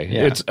 Yeah, Okay.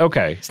 yeah. It's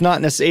okay. It's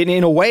not necessarily,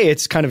 in a way,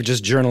 it's kind of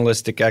just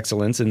journalistic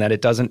excellence in that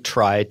it doesn't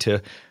try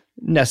to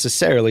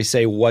necessarily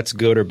say what's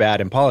good or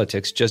bad in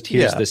politics. Just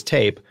here's this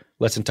tape.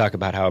 Let's talk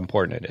about how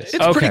important it is.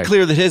 It's pretty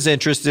clear that his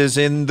interest is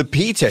in the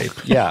P tape.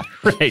 Yeah.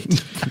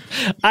 Right.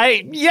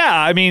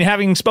 I mean,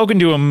 having spoken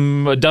to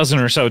him a dozen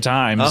or so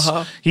times,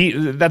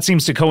 that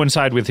seems to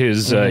coincide with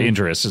his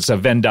interests. It's a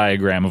Venn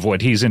diagram of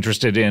what he's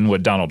interested in,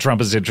 what Donald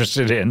Trump is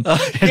interested in.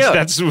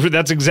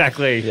 That's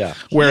exactly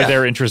where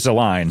their interests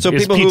align. So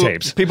is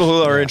P-tapes. people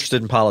who are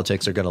interested in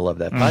politics are going to love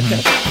that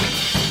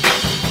podcast.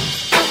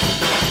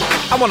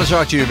 I want to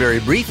talk to you very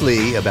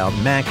briefly about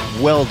Mack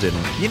Weldon.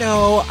 You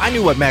know, I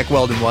knew what Mack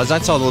Weldon was. I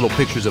saw the little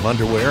pictures of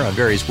underwear on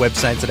various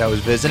websites that I was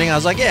visiting. I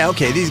was like, yeah,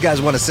 okay, these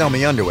guys want to sell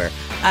me underwear.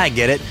 I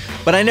get it.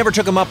 But I never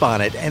took them up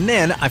on it. And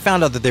then I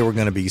found out that they were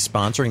going to be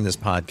sponsoring this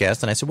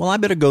podcast. And I said, well, I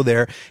better go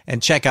there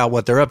and check out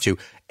what they're up to.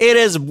 It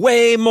is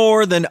way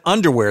more than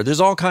underwear.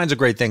 There's all kinds of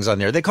great things on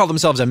there. They call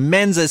themselves a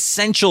men's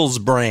essentials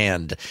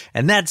brand.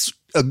 And that's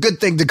a good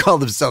thing to call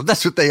themselves.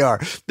 That's what they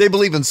are. They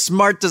believe in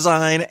smart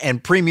design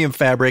and premium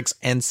fabrics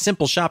and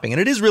simple shopping.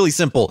 And it is really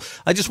simple.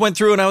 I just went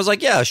through and I was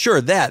like, yeah,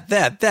 sure, that.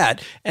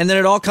 And then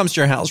it all comes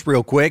to your house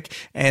real quick.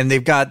 And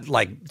they've got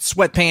like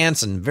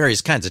sweatpants and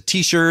various kinds of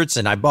t-shirts.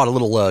 And I bought a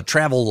little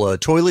travel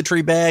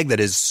toiletry bag that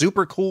is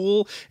super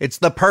cool. It's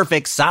the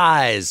perfect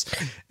size.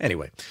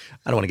 Anyway,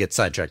 I don't want to get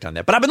sidetracked on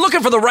that. But I've been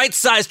looking for the right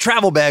size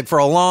travel bag for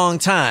a long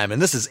time. And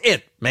this is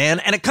it, man.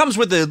 And it comes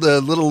with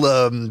the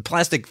little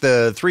plastic,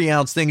 the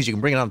 3-ounce things you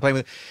can bring it on the plane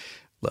with.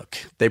 Look,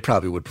 they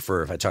probably would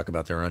prefer if I talk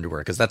about their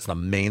underwear because that's the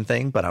main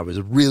thing. But I was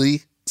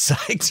really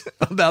psyched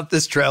about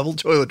this travel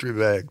toiletry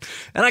bag.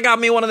 And I got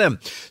me one of them.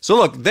 So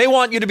look, they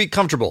want you to be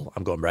comfortable.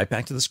 I'm going right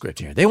back to the script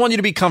here. They want you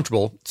to be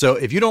comfortable. So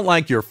if you don't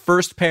like your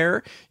first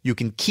pair, you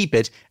can keep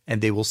it and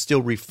they will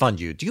still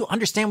refund you. Do you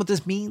understand what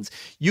this means?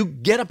 You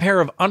get a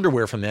pair of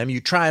underwear from them, you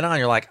try it on,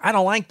 you're like, I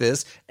don't like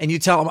this. And you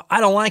tell them,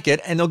 I don't like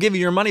it. And they'll give you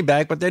your money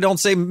back, but they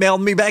don't say, mail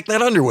me back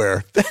that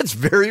underwear. That's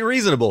very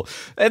reasonable.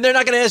 And they're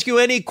not going to ask you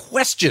any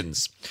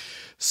questions.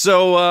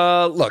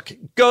 So, look,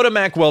 go to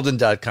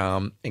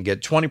MackWeldon.com and get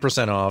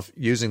 20% off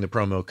using the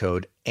promo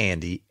code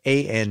Andy,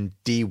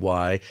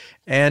 A-N-D-Y.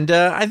 And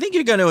I think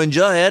you're going to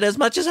enjoy it as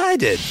much as I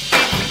did.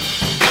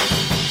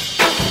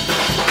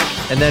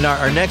 And then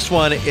our next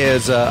one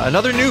is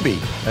another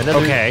newbie.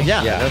 Okay.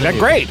 Yeah.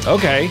 Great.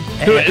 Okay.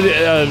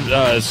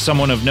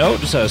 Someone of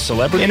note, a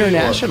celebrity?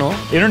 International.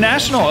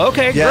 International.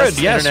 Okay, yes,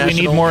 good. Yes, we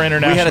need more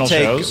international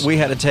shows. We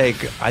had to take,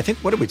 I think,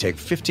 what did we take?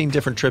 15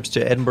 different trips to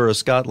Edinburgh,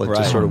 Scotland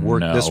to sort of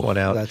work this one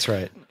out. That's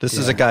right. This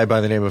is a guy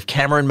by the name of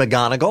Cameron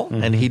McGonigal,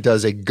 and he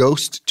does a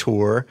ghost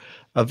tour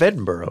of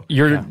Edinburgh.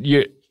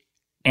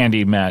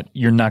 Andy, Matt,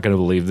 you're not going to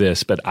believe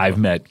this, but I've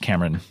met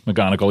Cameron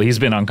McGonigal. He's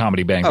been on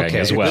Comedy Bang Bang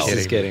as well. This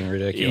is getting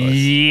ridiculous.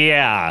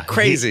 Yeah.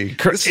 Crazy.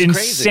 Insane.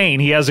 Crazy.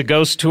 He has a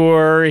ghost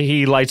tour.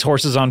 He lights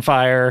horses on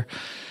fire.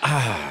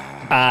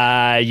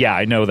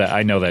 I know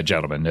that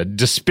gentleman. A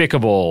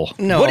despicable.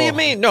 No. What do you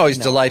mean? No, he's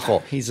delightful.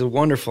 He's a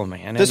wonderful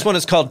man. This one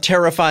is called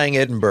Terrifying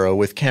Edinburgh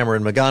with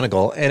Cameron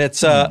McGonigal, and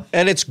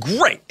it's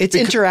great. It's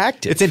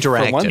interactive. It's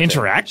interactive.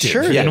 Interactive?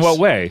 Sure. In what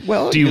way?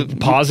 Well, do you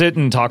pause it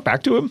and talk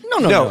back to him?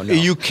 No.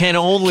 You can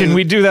only. Can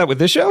we do that with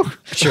this show?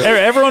 Sure.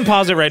 Everyone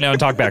pause it right now and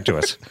talk back to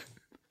us.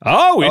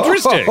 Oh,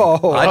 interesting.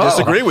 I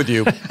disagree with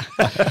you.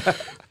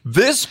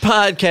 This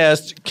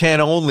podcast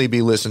can only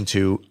be listened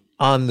to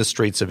on the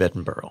streets of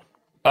Edinburgh.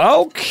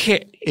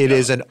 Okay. It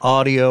is an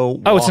audio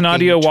it's an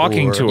audio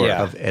walking tour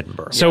of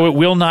Edinburgh. So it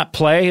will not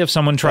play if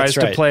someone tries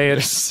to play it?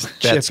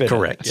 That's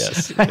correct.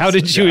 Yes. How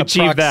did you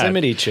achieve that?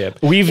 Proximity chip.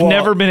 We've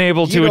never been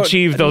able to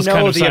achieve those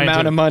kind of the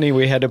amount of money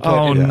we had to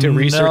put into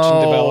research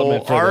and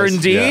development for R&D?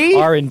 this.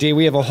 R&D.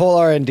 We have a whole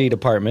R&D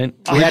department.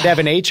 We had to have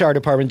an HR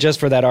department just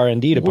for that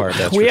R&D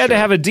department. We had to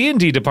have a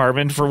D&D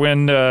department for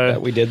when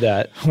we did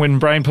that. When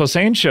Brian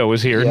Posehn's show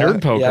was here,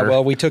 Nerd Poker. Yeah,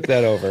 well, we took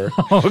that over.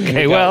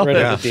 Okay, rid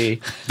of the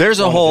D. There's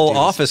a whole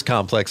office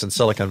complex in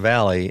Silicon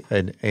Valley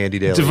and Andy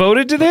Daly.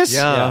 Devoted to this?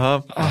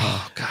 Yeah.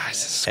 Oh, guys,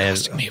 this is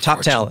costing me a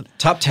top fortune.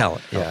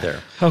 talent out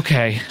there.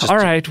 Okay. All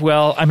right.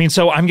 Well, I mean,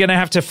 so I'm going to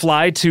have to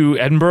fly to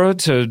Edinburgh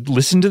to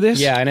listen to this?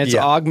 Yeah, and it's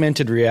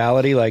augmented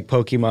reality like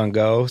Pokemon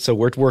Go. So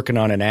we're working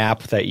on an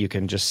app that you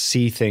can just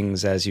see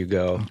things as you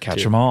go.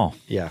 Catch them all.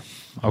 Yeah.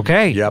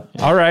 Okay. Yep.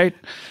 All right.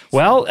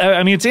 Well,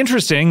 I mean, it's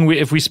interesting.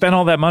 If we spend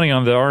all that money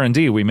on the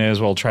R&D, we may as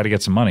well try to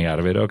get some money out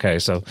of it. Okay,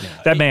 so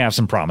that may have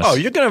some promise. Oh,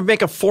 you're going to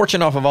make a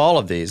fortune off of all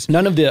of these.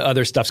 None of the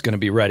other stuff's going to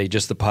be ready,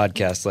 just the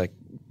podcast.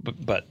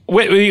 But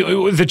wait,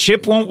 the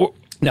chip won't.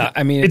 No,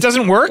 I mean it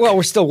doesn't work. Well,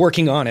 we're still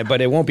working on it,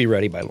 but it won't be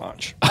ready by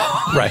launch.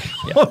 Right.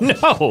 Yeah.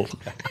 Oh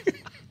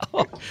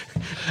no.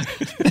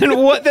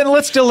 Then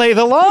let's delay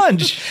the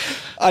launch.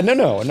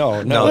 No.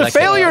 that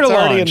failure It's to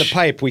already launch. in the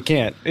pipe. We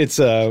can't. It's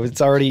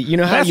already. You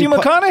know how Matthew you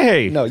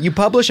McConaughey. No, you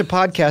publish a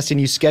podcast and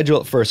you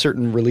schedule it for a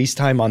certain release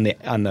time on the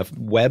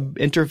web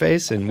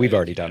interface, and we've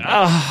already done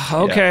that.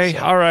 Okay. Yeah,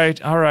 so- All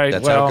right.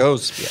 That's how it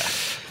goes. Yeah.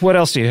 What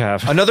else do you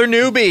have? Another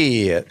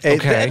newbie.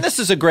 Okay. And this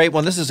is a great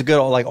one. This is a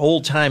good, like,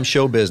 old-time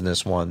show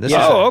business one. This is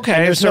okay.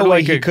 And there's Sort no of way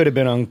like he a- could have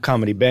been on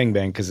Comedy Bang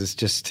Bang because it's.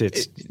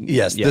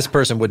 Yes, yeah. this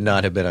person would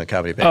not have been on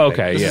Comedy Bang Bang.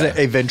 Okay, This is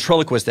a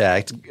ventriloquist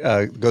act.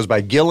 Goes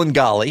by Gill and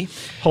Golly.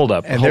 Hold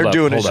up. And hold they're up,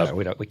 doing hold a up.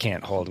 show. We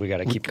can't hold. We got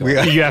to keep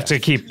going. You have to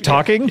keep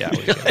talking?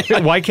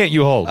 Why can't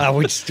you hold?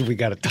 We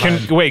got to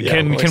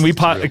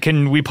time.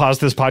 Can we pause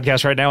this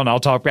podcast right now and I'll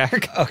talk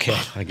back? Okay.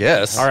 I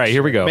guess. All right,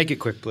 here we go. Make it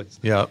quick, please.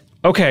 Yeah.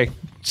 Okay.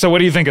 So what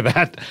do you think of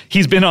that?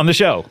 He's been on the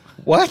show.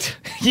 What?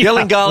 Gill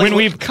and Golly.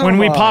 When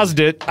we paused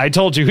it, I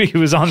told you he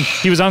was on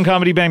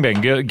Comedy Bang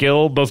Bang.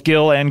 Both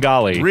Gill and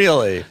Golly.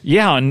 Really?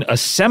 Yeah, on a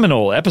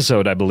seminal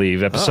episode, I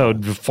believe,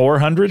 episode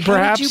 400, perhaps.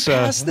 How did you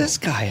pass this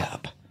guy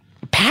up?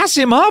 Pass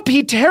him up.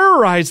 He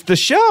terrorized the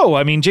show.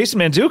 I mean, Jason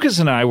Mantzoukas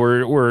and I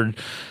were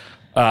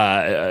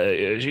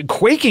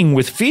quaking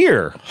with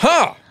fear.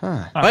 I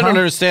don't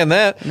understand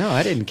that. No,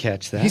 I didn't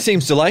catch that. He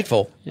seems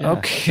delightful.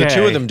 Okay. The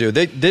two of them do.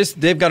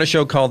 They've got a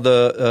show called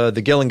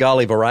the Gill and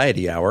Golly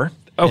Variety Hour.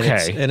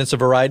 Okay. And it's a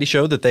variety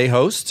show that they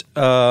host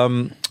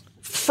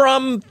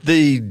from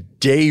the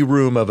day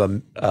room of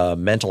a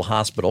mental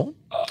hospital.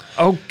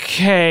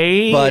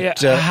 Okay. But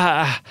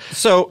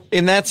so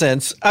in that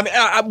sense, I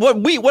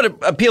mean, what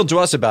appealed to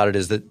us about it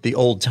is that the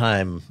old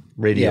time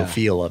radio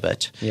feel of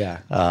it. Yeah.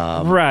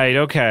 Right.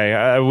 Okay.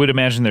 I would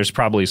imagine there's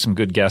probably some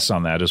good guests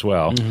on that as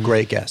well.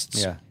 Great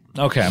guests. Yeah.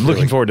 Okay. I'm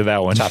looking forward to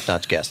that one.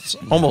 Top-notch guests.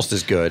 Almost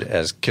as good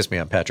as Kiss Me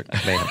on Patrick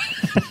McMahon.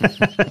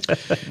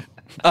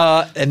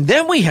 And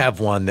then we have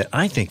one that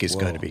I think is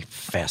going to be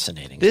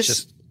fascinating.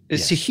 This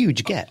is a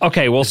huge get.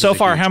 Okay. Well, so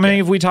far, how many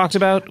have we talked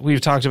about?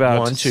 We've talked about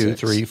 1, 2,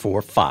 3,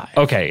 4, 5.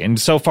 Okay. And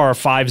so far,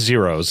 5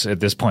 zeros at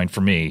this point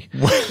for me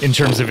in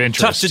terms of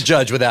interest. Tough to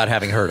judge without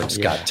having heard him,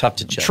 Scott. Yeah. Tough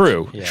to judge.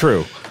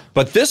 True.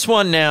 But this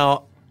one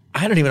now,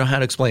 I don't even know how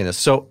to explain this.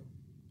 So,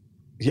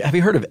 have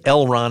you heard of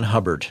L. Ron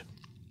Hubbard?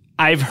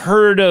 I've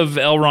heard of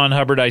L. Ron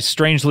Hubbard. I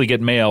strangely get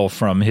mail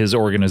from his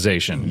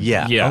organization.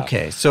 Yeah.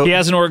 Okay. So he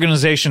has an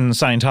organization,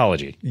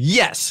 Scientology.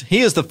 Yes, he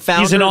is the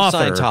founder He's an of author.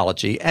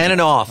 Scientology and an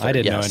author. I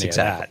didn't know Yes, any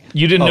exactly. of that.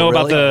 You didn't know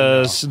about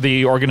really?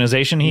 the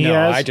organization he No,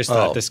 has? I just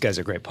thought this guy's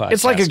a great podcast.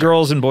 It's like a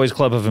Girls and Boys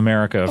Club of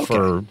America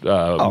for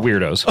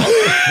weirdos.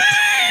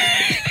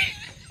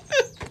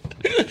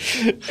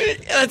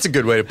 That's a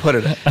good way to put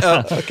it.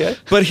 Okay.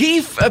 But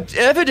he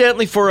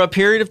evidently, for a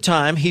period of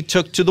time, he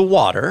took to the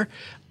water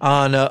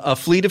on a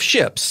fleet of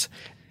ships.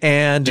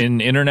 And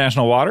In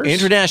international waters?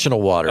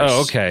 international waters.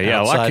 Oh, okay.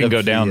 Yeah, a lot outside can of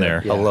go down the,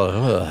 there.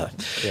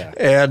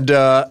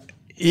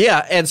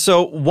 Yeah. And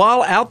so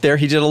while out there,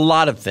 he did a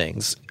lot of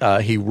things.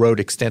 He wrote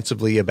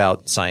extensively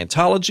about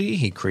Scientology.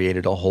 He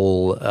created a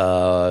whole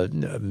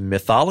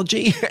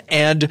mythology,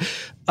 and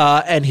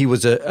he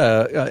was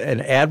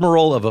an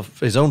admiral of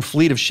his own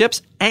fleet of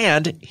ships.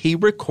 And he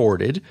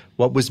recorded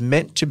what was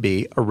meant to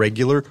be a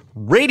regular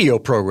radio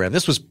program.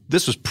 This was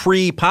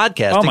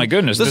pre-podcasting. Oh, my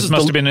goodness. This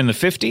must have been in the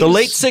 50s? the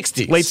late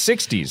 60s. Late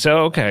 60s.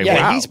 Oh, okay. Yeah,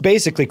 wow. he's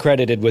basically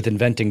credited with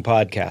inventing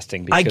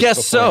podcasting. I because guess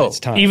before so. its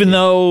time. Even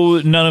though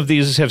none of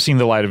these have seen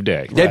the light of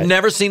day. They've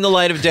never seen the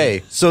light of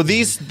day. So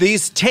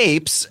these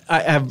tapes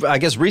have, I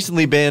guess,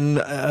 recently been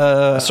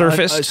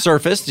Surfaced?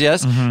 Surfaced,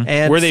 yes.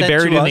 And Were they sent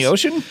buried to in the us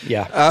ocean?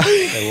 Yeah,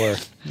 they were.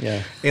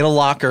 Yeah, in a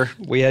locker?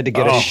 we had to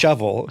get a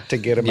shovel to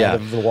get him out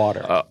of the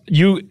water.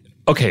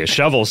 Okay, a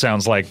shovel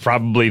sounds like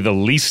probably the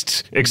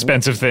least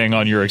expensive thing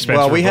on your expense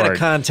Well, we had report. to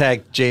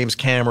contact James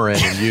Cameron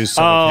and use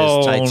some of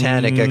his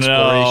Titanic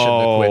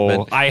exploration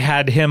equipment. I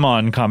had him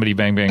on Comedy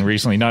Bang Bang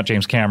recently, not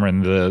James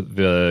Cameron,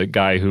 the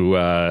guy who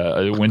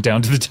went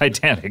down to the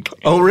Titanic.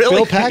 Oh, really?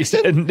 Bill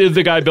Paxton?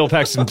 The guy Bill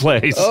Paxton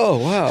plays. Oh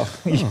wow!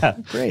 Yeah.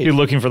 great. You're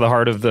looking for the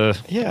heart of the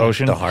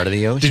ocean? The heart of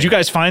the ocean. Did you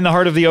guys find the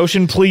heart of the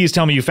ocean? Please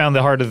tell me you found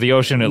the heart of the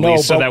ocean at No,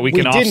 least so but that we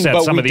we can didn't, offset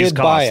but some we of these did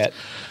costs. buy it.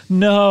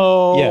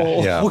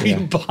 No. Yeah. We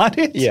bought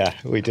it? Yeah,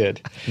 we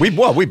did. We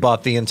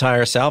bought the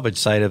entire salvage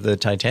site of the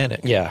Titanic.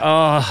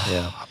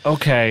 Yeah.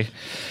 Okay.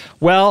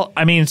 Well,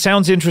 I mean,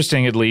 sounds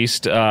interesting at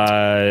least.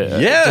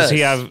 Yes.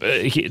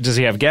 Does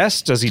he have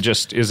guests?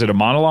 Is it a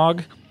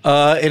monologue?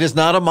 It is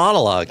not a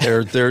monologue.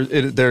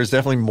 There's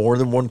definitely more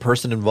than one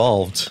person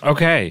involved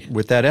Okay.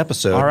 with that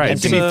episode. All right. And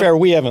to be fair,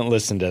 we haven't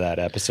listened to that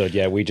episode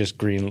yet. We just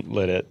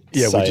greenlit it.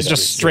 Yeah, we sight Just of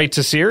it. straight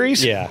to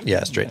series? Yeah.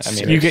 Yeah, straight. I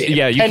mean, You you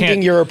pending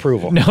can't. your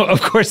approval. No,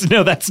 of course,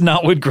 no. That's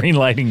not what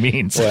greenlighting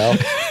means. Well,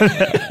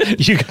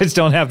 You guys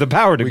don't have the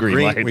power to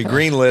greenlight. we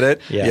greenlit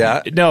it.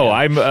 Yeah. No,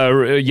 I'm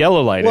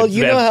yellow lighted. well,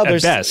 you know how at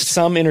there's best.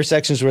 some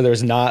intersections where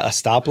there's not a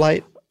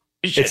stoplight?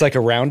 It's like a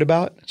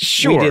roundabout.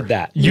 Sure. We did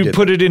that. You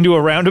put it into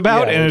a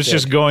roundabout, Yeah, and we it's did.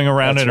 just going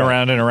around That's and right.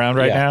 around and around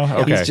right Yeah. now. Yeah.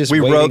 Okay. He's just We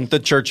waiting. wrote the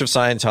Church of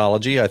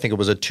Scientology. I think it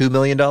was a $2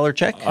 million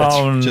check.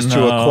 Oh, just no.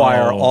 to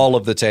acquire all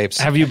of the tapes.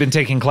 Have you been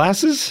taking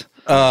classes?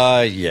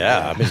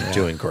 Yeah, I've been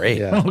doing great.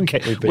 Yeah.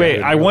 Okay.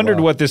 Wait, I wondered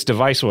what this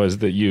device was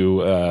that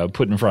you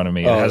put in front of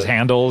me. It has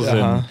handles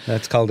and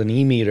That's called an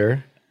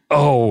e-meter.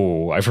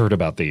 Oh, I've heard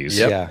about these.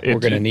 Yeah, we're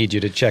going to need you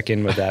to check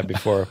in with that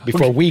before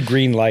we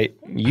greenlight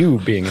you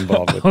being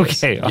involved with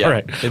this. Okay, all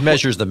right. It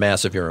measures the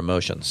mass of your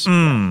emotions.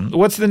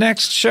 What's the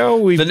next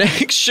show? The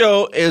next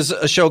show is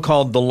a show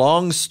called The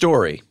Long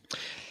Story.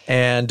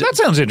 And that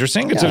sounds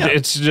interesting.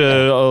 It's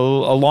a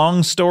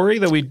long story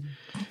that we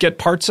get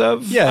parts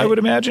of, I would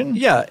imagine.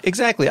 Yeah,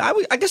 exactly.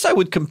 I guess I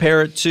would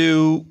compare it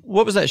to,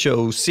 what was that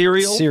show?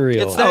 Serial?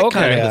 Serial. It's that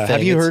kind of a thing.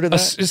 Have you heard of that?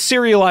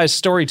 Serialized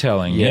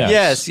storytelling.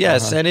 Yes.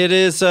 And it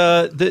is,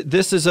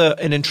 this is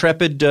an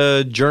intrepid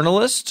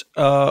journalist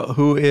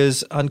who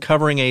is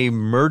uncovering a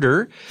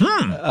murder.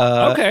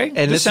 Okay.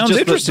 And this sounds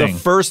interesting. The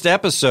first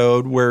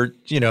episode where,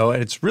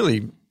 and it's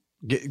really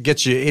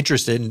gets you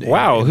interested in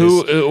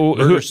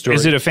who story.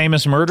 Is it a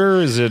famous murder?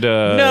 Is it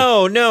a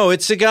No,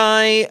 it's a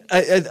guy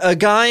a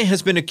guy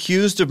has been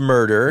accused of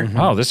murder.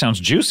 Oh, this sounds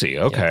juicy.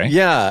 Okay.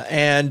 Yeah,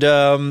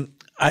 and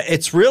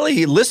it's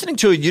really, listening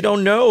to it, you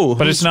don't know.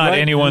 But it's not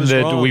anyone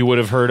that we would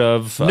have heard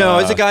of. No,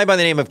 it's a guy by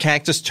the name of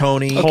Cactus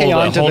Tony. Okay,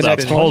 on to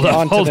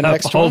the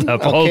next one.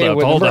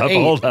 Hold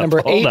up.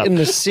 Number 8 in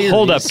the series.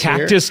 Hold up,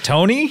 Cactus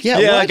Tony?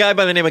 Yeah, a guy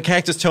by the name of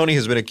Cactus Tony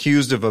has been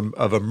accused of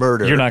a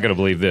murder. You're not going to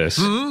believe this.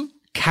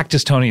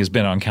 Cactus Tony has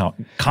been on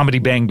Comedy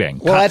Bang Bang.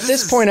 Well, at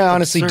this point, I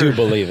honestly do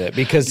believe it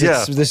because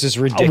this is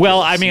ridiculous.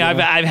 Well, I mean,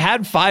 I've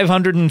had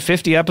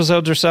 550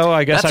 episodes or so.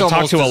 I guess I've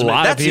talked to a lot of people.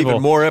 That's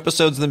even more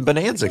episodes than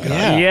Bonanza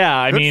got. Yeah,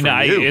 I mean,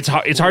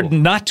 it's hard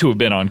not to have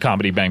been on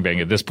Comedy Bang Bang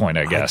at this point,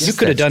 I guess. You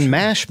could have done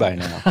MASH by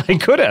now. I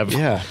could have.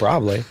 Yeah,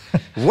 probably.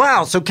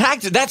 Wow, so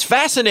that's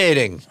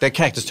fascinating that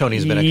Cactus Tony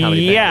has been a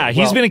Comedy Bang Bang. Yeah,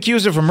 he's been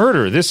accused of a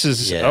murder. This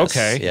is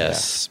okay.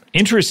 Yes.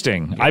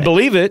 Interesting. I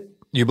believe it.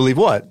 You believe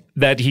what?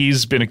 That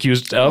he's been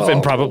accused of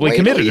and probably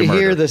committed a murder.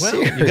 Hear the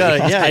series.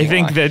 I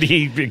think that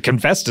he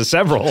confessed to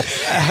several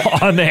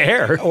on the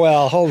air.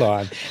 Well, hold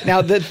on.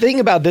 Now, the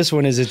thing about this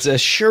one is it's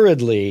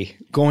assuredly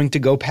going to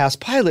go past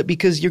pilot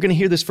because you're going to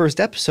hear this first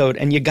episode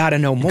and you got to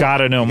know more. Got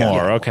to know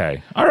more.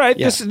 Okay. All right.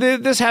 Yeah.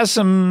 This has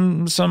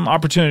some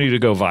opportunity to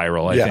go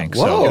viral, I think.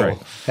 Whoa.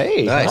 So,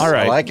 hey. Nice. All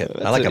right. I like it.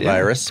 I like a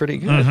virus. Pretty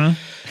good.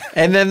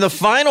 And then the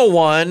final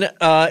one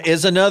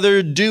is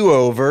another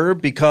do-over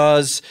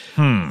because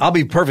I'll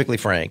be perfectly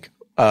frank.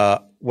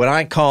 When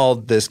I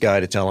called this guy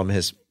to tell him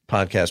his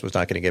podcast was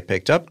not going to get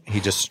picked up, he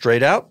just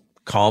straight out,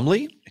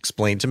 calmly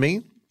explained to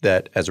me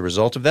that as a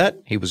result of that,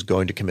 he was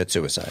going to commit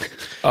suicide.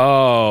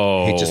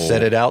 Oh. He just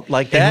said it out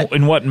like that.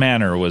 In what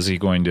manner was he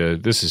going to?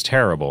 This is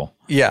terrible.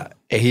 Yeah.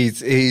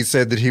 He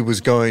said that he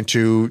was going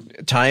to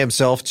tie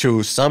himself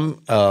to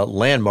some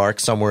landmark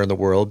somewhere in the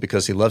world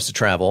because he loves to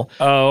travel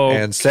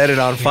and set it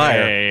on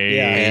fire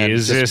and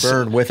just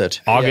burn with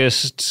it.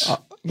 August?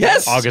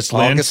 Yes. August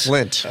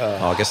Lint?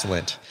 August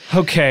Lint.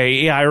 Okay,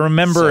 yeah, I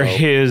remember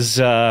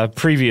his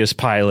previous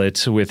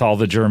pilot with all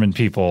the German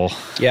people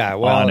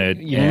on it.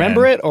 You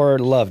remember it or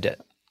loved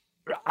it?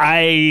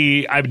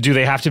 I do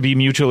they have to be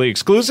mutually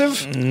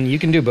exclusive? You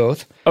can do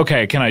both.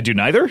 Okay, can I do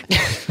neither?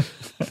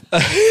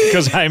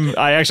 Because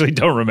I actually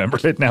don't remember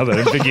it now that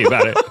I'm thinking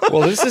about it.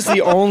 Well, this is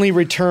the only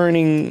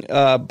returning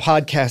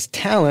podcast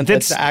talent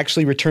that's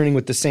actually returning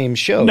with the same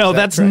show. No,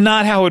 that's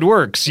not how it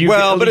works. You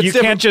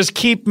can't just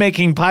keep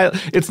making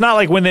pilot. It's not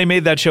like when they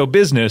made that show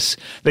Business,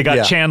 they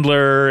got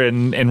Chandler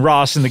and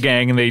Ross and the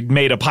gang, and they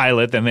made a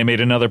pilot, then they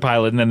made another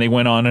pilot, and then they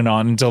went on and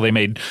on until they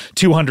made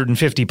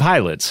 250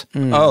 pilots.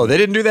 Oh, they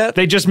didn't do that?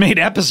 They just made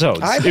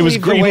episodes. I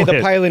believe the way the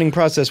piloting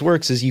process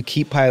works is you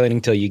keep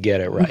piloting till you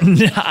get it right.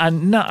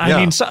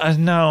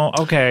 No,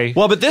 okay.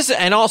 Well, but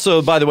and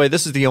also, by the way,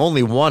 this is the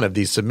only one of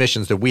these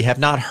submissions that we have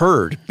not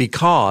heard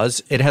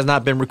because it has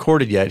not been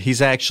recorded yet.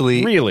 He's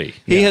actually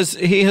he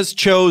has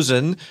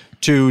chosen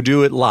to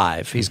do it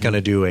live. He's going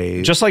to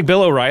do just like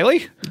Bill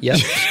O'Reilly.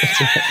 Yes.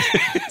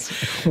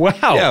 Wow.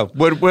 Yeah.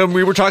 When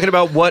we were talking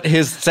about what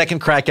his second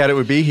crack at it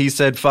would be, he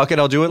said, "Fuck it,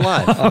 I'll do it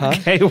live."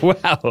 Okay.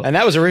 Wow. And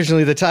that was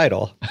originally the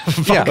title.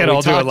 Fuck it,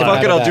 I'll do it live.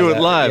 Fuck it, I'll do it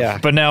live. Yeah.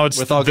 But now it's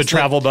the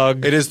Travel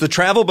Bug. It is the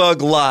Travel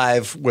Bug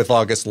live with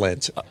August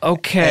Lint.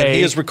 Okay. And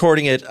he is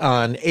recording it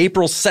on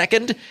April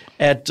 2nd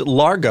at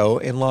Largo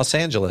in Los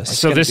Angeles.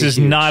 So this is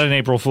not an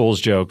April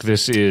Fool's joke.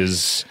 This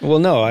is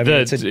no. I mean,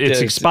 it's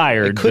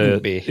expired. It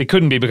couldn't be. It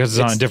couldn't be because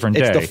it's on a different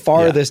day. It's the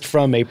farthest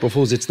from April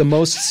Fool's. It's the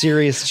most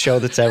serious show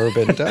that's ever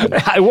been done.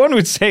 One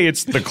would say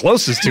it's the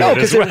closest to it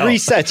as well. No,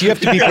 because it resets. You have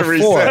to be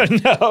before.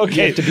 No, okay.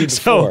 You have to be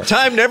before.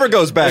 Time never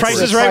goes backwards.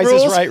 Price is Right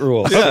rules? Price is Right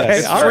rules. Okay.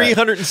 It's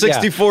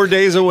 364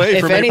 days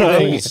away from April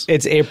Fool's.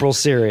 It's April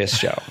serious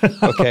show.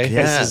 Okay?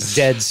 Yes. This is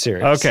dead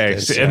serious. Okay.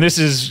 And this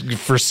is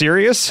for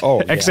Sirius?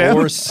 Oh, XM?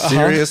 For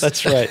Sirius.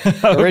 That's right.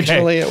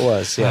 Originally it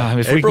was,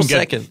 if April we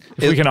can 2nd.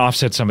 If we can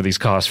offset some of these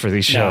costs for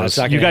these shows. It's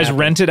not you guys happen.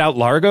 rented out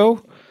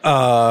Largo?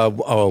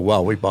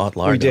 We bought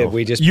Largo. We did.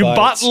 We just You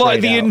bought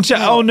the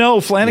entire. Oh no,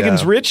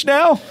 Flanagan's rich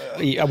now.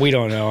 We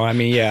don't know. I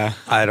mean, yeah.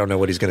 I don't know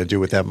what he's going to do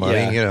with that money.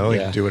 Yeah, He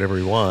can do whatever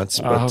he wants.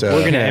 But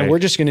We're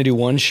just going to do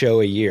one show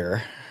a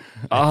year.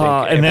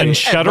 And then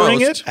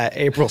shuttering it? At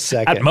April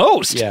 2nd. At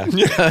most? Yeah.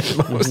 At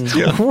most,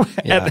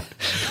 Yeah.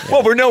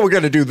 Well, we know we're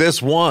going to do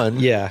this one.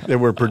 Yeah. That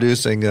we're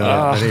producing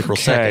on April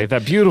 2nd.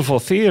 That beautiful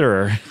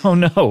theater. Oh,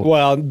 no.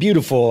 Well,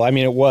 beautiful. I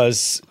mean,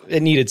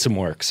 it needed some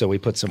work, so we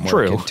put some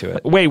work into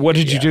it. Wait, what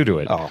did you do to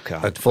it? Oh,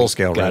 God. A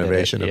full-scale Gutted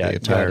renovation it. of the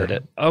entire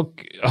gutted it.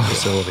 Okay.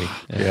 facility.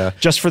 Yeah.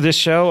 Just for this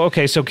show?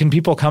 Okay, so can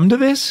people come to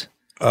this?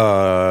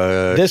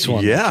 This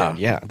one. Yeah.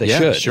 Yeah, they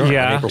should. Sure.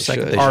 Yeah. On April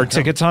 2nd. Are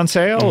tickets on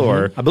sale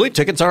or I believe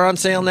tickets are on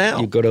sale now.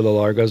 You go to the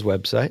Largo's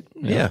website.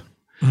 Yeah.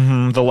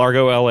 the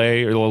Largo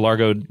LA or the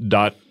Largo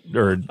dot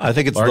or I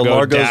think it's the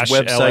Largo-LA.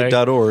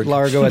 largoswebsite.org.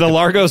 Largo at the the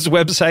Largo's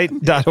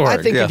website.org. I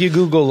think if you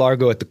Google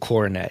Largo at the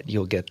Coronet,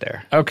 you'll get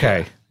there.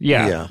 Okay.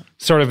 Yeah. Yeah.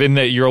 Sort of in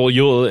that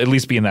you'll at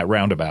least be in that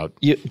roundabout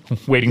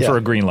waiting for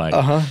a green light.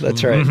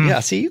 That's right. Yeah,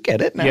 see, you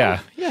get it now. Yeah.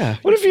 Yeah.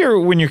 What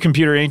if when your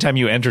computer, anytime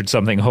you entered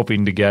something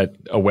hoping to get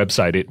a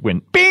website, it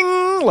went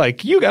bing,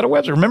 like you got a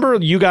website. Remember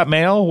you got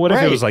mail? What if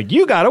it Right. was like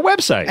you got a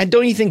website? And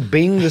don't you think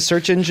Bing, the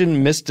search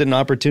engine, missed an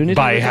opportunity?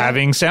 By with that?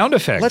 having sound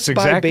effects. Let's buy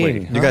exactly.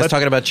 Bing. You guys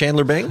talking about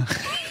Chandler Bing?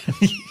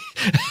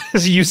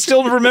 You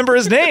still remember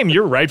his name.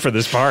 You're right for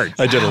this part.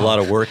 I did a lot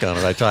of work on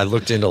it. I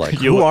looked into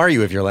who are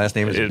you if your last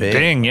name is Bing?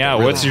 Bing, yeah.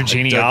 What's your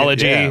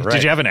genealogy? Yeah, right.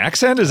 Did you have an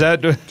accent? Is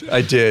that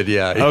I did,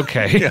 yeah.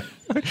 okay?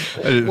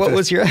 What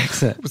was your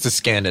accent? It was a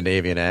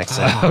Scandinavian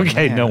accent.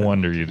 Okay, no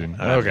wonder you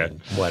didn't. Okay.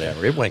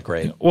 Whatever. It went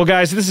great. Well,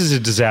 guys, this is a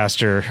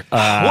disaster.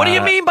 What do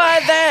you mean by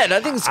that? I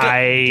think it's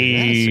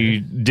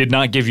I did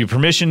not give you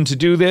permission to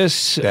do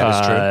this.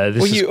 That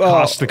is true. This has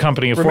cost the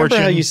company a remember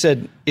fortune. how you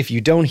said if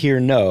you don't hear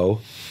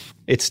no,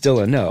 it's still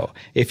a no.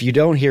 If you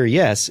don't hear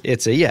yes,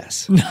 it's a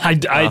yes.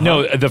 I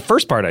know the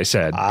first part I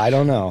said. I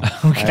don't know.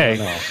 Okay. I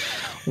don't know.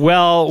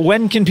 Well,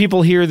 when can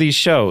people hear these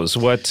shows?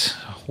 What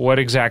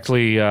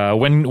exactly?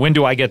 When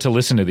do I get to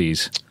listen to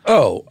these?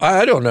 Oh,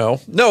 I don't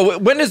know. No,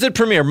 when does it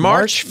premiere?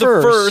 March the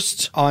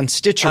 1st. on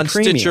Stitcher On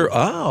Premium. Stitcher.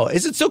 Oh,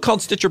 is it still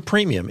called Stitcher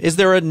Premium? Is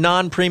there a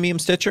non-premium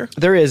Stitcher?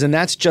 There is, and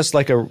that's just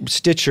like a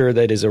Stitcher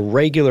that is a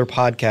regular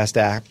podcast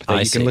app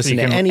that you can listen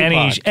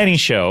to any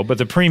show, but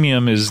the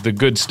premium is the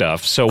good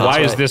stuff. So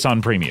why is this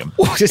on premium?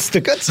 Well, it's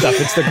the good stuff.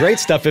 It's the great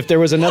stuff. If there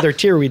was another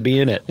tier, we'd be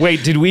in it.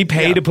 Wait, did we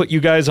pay to put you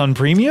guys on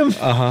premium?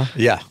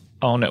 Yeah.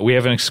 Oh no, we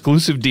have an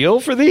exclusive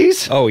deal for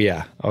these? Oh,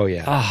 yeah. Oh,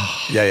 yeah.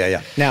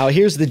 Yeah. Now,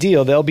 here's the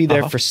deal. They'll be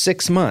there for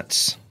 6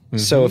 months.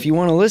 So if you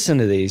want to listen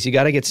to these, you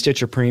got to get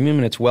Stitcher Premium,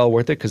 and it's well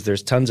worth it because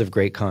there's tons of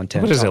great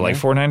content. What is it, on like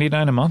there.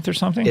 $4.99 a month or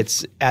something?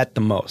 It's at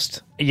the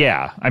most.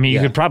 Yeah. I mean, you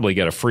could probably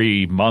get a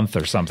free month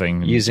or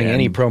something. Using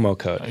any promo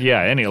code.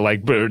 Yeah,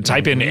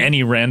 type in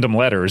any random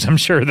letters. I'm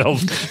sure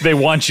they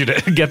want you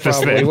to get this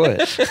Probably thing.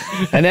 would.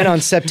 And then on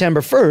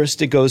September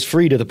 1st, it goes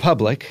free to the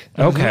public.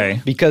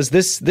 Okay. Because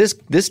this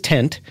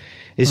tent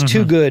is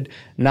too good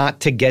not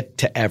to get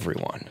to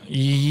everyone.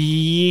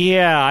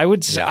 Yeah, I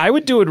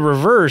would do it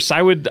reverse.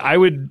 I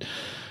would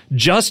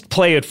just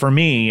play it for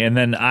me, and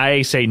then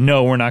I say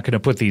no, we're not going to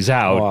put these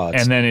out, Oh,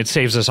 and then it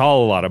saves us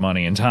all a lot of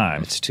money and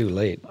time. It's too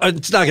late.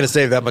 It's not going to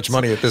save that much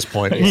money at this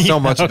point.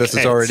 So much of this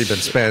has already been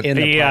spent. In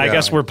the Yeah, I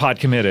guess we're pod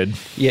committed.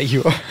 Yeah,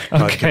 you are.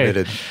 Not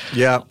committed.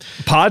 Yeah.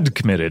 Pod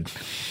committed.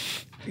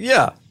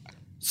 Yeah.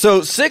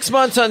 So 6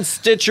 months on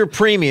Stitcher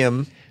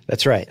Premium.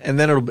 That's right. And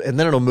then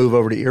it'll move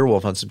over to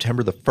Earwolf on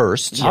September the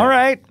 1st. All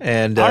right.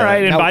 And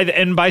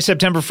by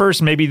September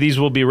 1st, maybe these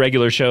will be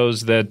regular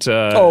shows that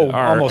are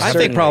almost I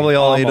certainly. think probably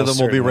all 8 of them Almost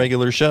will be certainly.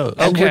 regular shows.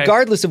 And Okay.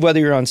 regardless of whether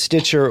you're on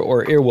Stitcher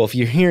or Earwolf,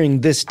 you're hearing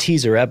this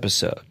teaser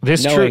episode.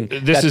 This knowing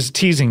this that- is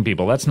teasing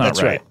people. That's not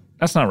That's right.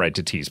 That's not right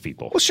to tease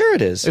people. Well, sure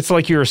it is. It's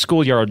like you're a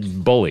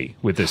schoolyard bully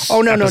with this.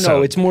 Oh, no.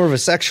 episode. It's more of a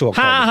sexual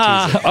kind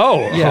of teaser.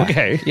 Oh, Yeah.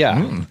 okay.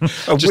 Yeah.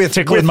 Just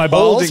tickling my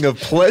balls. Withholding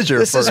of pleasure.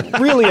 This is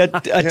really a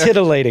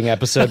titillating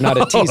episode, not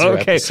a teaser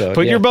Okay, episode.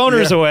 put Yeah. your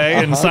boners away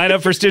and sign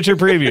up for Stitcher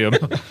Premium.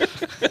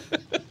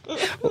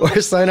 Or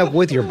sign up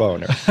with your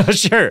boner.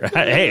 Sure.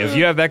 Hey, if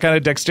you have that kind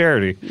of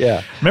dexterity.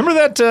 Yeah. Remember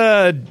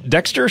that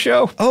Dexter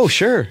show? Oh,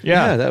 sure.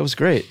 Yeah. That was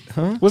great.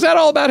 Huh? Was that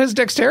all about his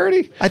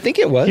dexterity? I think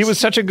it was. He was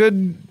such a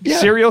good Yeah.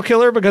 serial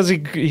killer because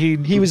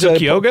he was took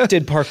yoga?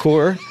 did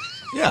parkour.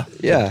 Yeah.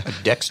 Yeah.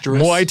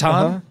 Dexterous. Muay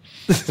Thai?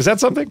 Is that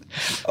something?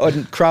 Oh,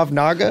 and Krav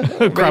Naga?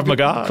 Krav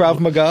Maga. Krav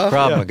Maga.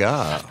 Krav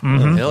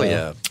Maga. Hell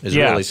yeah.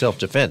 Israeli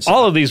self-defense.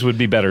 All of these would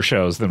be better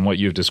shows than what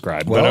you've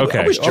described, Well, but okay.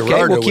 I wish Okay,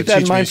 Gerardo we'll keep would that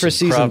in teach me mind for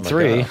some season Krav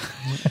 3. Maga.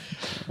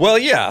 Well,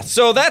 yeah.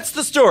 So that's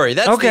the story.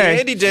 That's Okay. the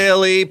Andy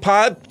Daly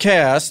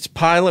podcast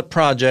pilot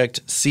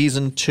project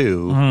season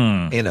 2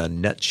 in a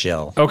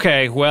nutshell.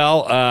 Okay,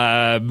 well,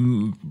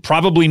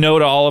 probably no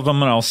to all of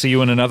them, and I'll see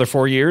you in another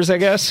 4 years, I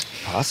guess.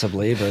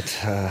 Possibly, but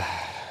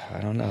I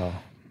don't know.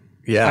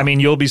 Yeah. I mean,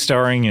 you'll be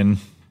starring in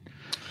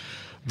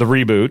the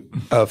reboot.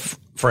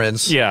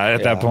 Friends. Yeah,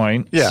 at that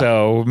point. Yeah.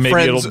 So maybe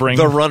Friends, it'll bring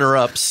the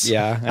runner-ups.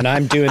 Yeah, and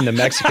I'm doing the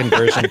Mexican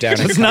version down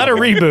in It's not a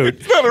Colorado.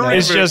 reboot.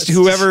 It's just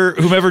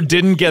whoever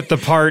didn't get the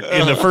part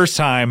in the first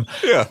time,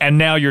 Yeah. and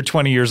now you're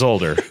 20 years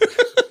older.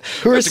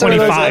 Who are some of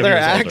those 25 other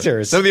years older.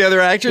 actors? Some of the other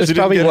actors It's who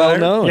didn't probably get well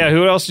hired? known. Yeah,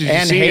 who else did you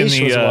Anne see Heche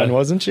in the... was one,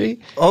 wasn't she?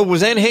 Oh,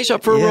 was Anne Heche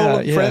up for a role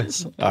in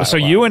Friends? So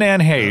you and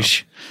Anne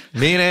Heche.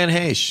 Me and Anne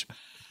Heche.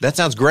 That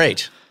sounds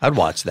great. I'd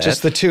watch that.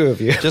 Just the two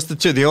of you. Just the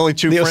two. The only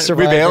two The friends. We've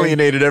surviving.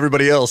 alienated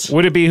everybody else.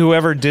 Would it be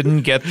whoever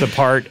didn't get the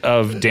part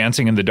of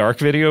Dancing in the Dark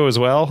video as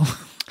well?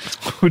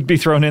 Would be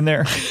thrown in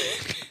there?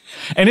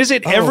 And is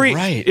it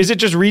right. is it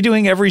just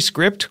redoing every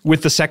script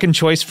with the second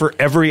choice for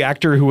every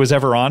actor who was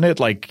ever on it?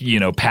 Like,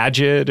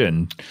 Paget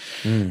and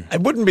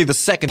It wouldn't be the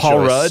second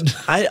Paul choice. Rudd.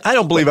 I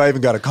don't believe I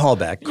even got a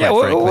callback, quite yeah,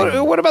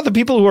 frankly. what about the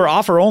people who are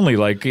offer only,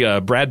 like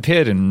Brad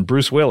Pitt and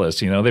Bruce Willis?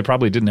 They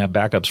probably didn't have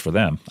backups for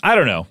them. I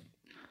don't know.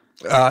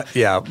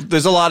 Yeah,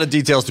 there's a lot of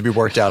details to be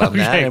worked out on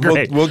that. Okay, And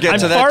great. we'll get I'm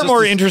to that. far just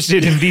more as-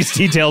 interested in these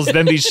details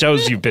than these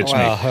shows you pitch me.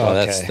 Oh,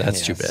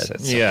 that's too bad.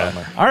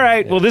 Yeah. All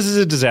right. Well, this is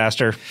a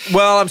disaster.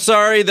 Well, I'm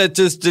sorry that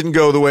just didn't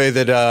go the way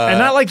that. And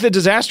not like The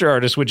Disaster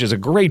Artist, which is a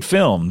great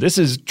film. This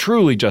is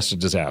truly just a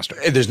disaster.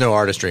 There's no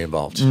artistry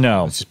involved.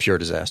 No. It's just pure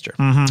disaster.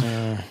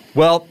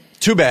 Well,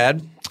 too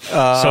bad.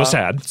 So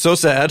sad. So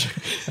sad.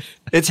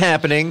 It's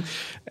happening.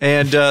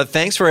 And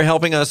thanks for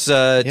helping us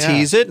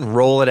tease it and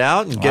roll it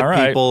out and get All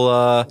right.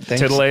 people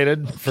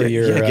Titillated. For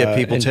your get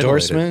people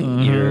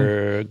endorsement,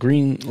 your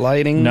green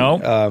lighting. No,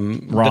 the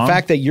wrong.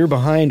 fact that you're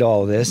behind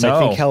all of this, I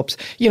think helps.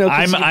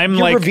 'Cause I'm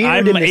you're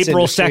revered in this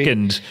April industry.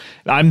 2nd.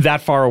 I'm that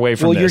far away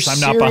from this.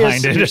 I'm not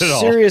behind it at all.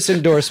 Serious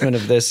endorsement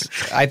of this.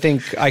 I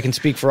think I can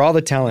speak for all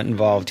the talent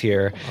involved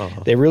here.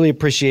 They really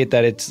appreciate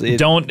that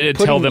Don't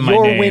tell them my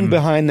your name. win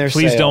behind their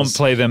Please sails don't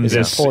play them is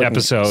this important.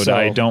 episode. So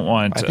I don't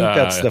want. I think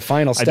that's the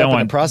final step I don't in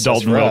want the process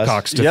Dalton for us.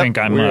 Wilcox to Yep. think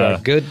I'm We're a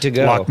good to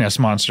go. Loch Ness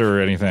monster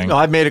or anything. No,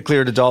 I've made it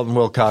clear to Dalton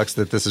Wilcox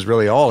that this is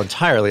really all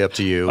entirely up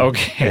to you.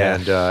 Okay.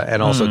 And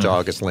also to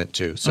August Lint,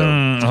 too. So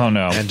Oh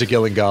no. And to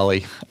Gillen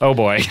Golly. Oh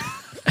boy.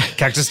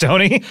 Cactus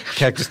Tony.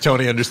 Cactus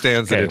Tony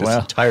understands that Okay, it is well.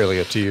 entirely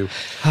up to you.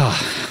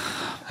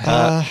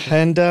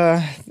 And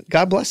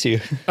God bless you.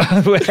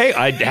 Hey,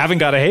 I haven't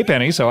got a hay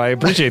penny, so I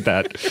appreciate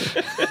that.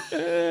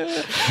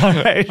 All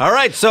right. All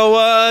right,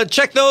 so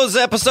check those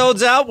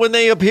episodes out when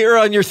they appear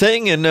on your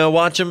thing and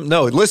watch them.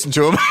 No, listen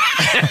to them.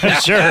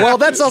 Sure. Well,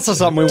 that's also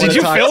something we want Did to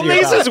you talk film to you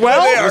these about. as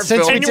well? They are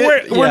Since we And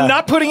did- we're yeah.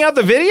 not putting out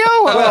the video?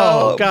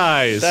 Well,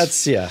 guys.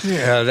 That's yeah,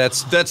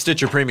 that's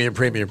Stitcher Premium.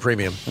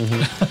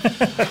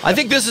 Mm-hmm. I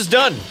think this is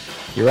done.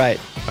 You're right.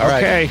 All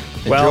right. Okay.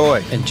 Well,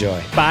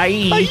 Enjoy.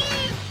 bye.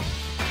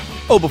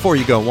 Oh, before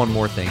you go, one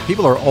more thing.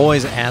 People are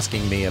always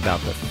asking me about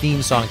the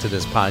theme song to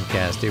this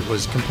podcast. It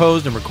was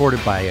composed and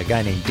recorded by a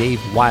guy named Dave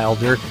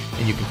Wilder,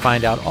 and you can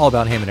find out all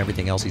about him and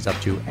everything else he's up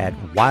to at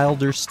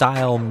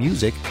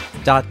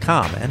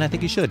wilderstylemusic.com. And I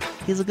think you should.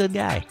 He's a good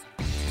guy.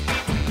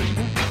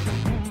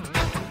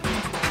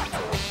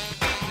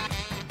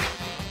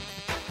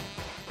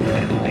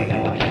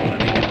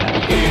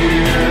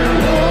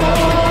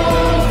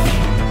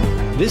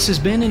 This has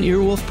been an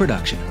Earwolf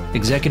production,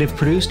 executive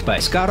produced by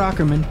Scott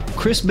Ackerman,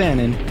 Chris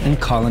Bannon, and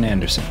Colin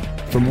Anderson.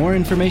 For more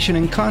information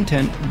and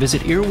content,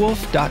 visit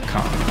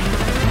earwolf.com.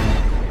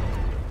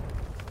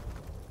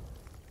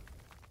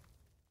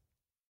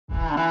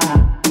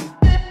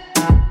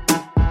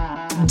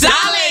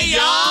 Daly,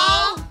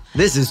 y'all!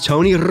 This is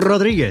Tony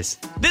Rodriguez.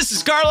 This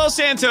is Carlos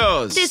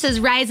Santos. This is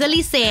Riza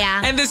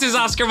Licea. And this is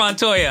Oscar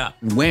Montoya.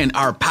 When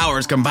our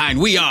powers combine,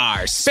 we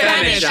are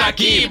Spanish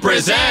Aquí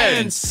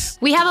Presents.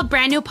 We have a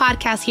brand new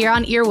podcast here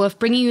on Earwolf,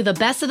 bringing you the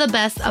best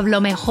of lo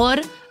mejor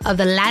of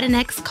the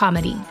Latinx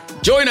comedy.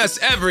 Join us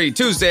every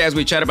Tuesday as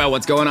we chat about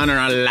what's going on in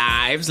our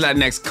lives,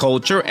 Latinx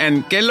culture,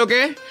 and ¿qué es lo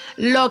que?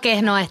 Lo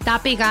que nos está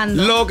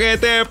picando. Lo que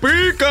te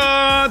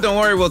pica. Don't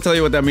worry, we'll tell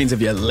you what that means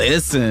if you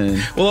listen.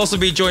 We'll also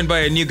be joined by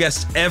a new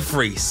guest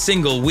every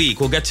single week.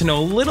 We'll get to know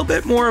a little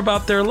bit more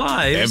about their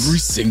lives. Every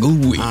single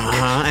week.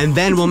 And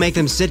then we'll make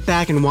them sit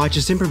back and watch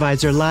us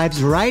improvise their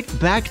lives right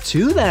back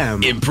to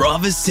them.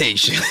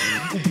 Improvisation.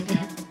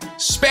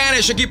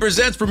 Spanish Aquí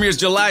Presents premieres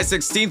July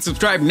 16th.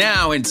 Subscribe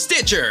now in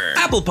Stitcher,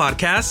 Apple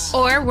Podcasts,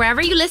 or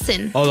wherever you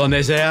listen. O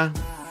donde sea.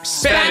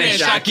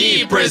 Spanish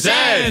Aquí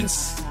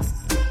Presents.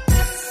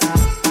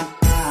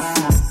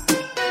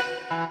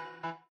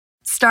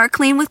 Start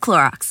clean with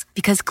Clorox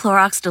because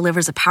Clorox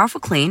delivers a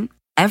powerful clean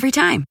every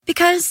time.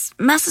 Because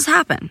messes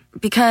happen.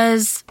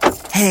 Because...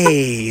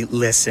 Hey,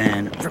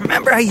 listen.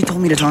 Remember how you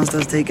told me to toss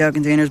those takeout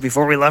containers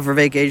before we left for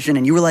vacation?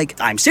 And you were like,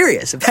 I'm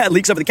serious. If that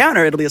leaks over the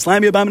counter, it'll be a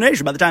slimy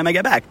abomination by the time I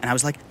get back. And I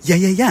was like,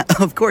 yeah,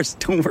 of course.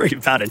 Don't worry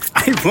about it.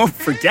 I won't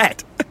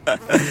forget.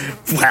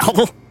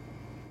 Well...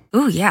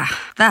 ooh, yeah,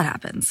 that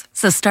happens.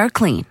 So start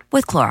clean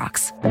with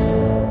Clorox.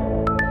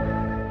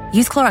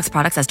 Use Clorox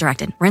products as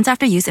directed. Rinse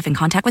after use if in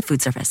contact with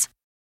food surface.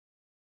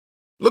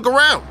 Look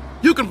around.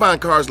 You can find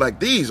cars like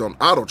these on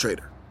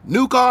AutoTrader.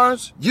 New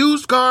cars,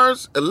 used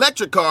cars,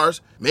 electric cars,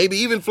 maybe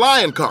even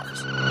flying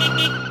cars.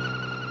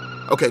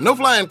 Okay, no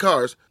flying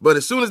cars, but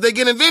as soon as they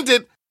get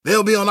invented,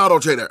 they'll be on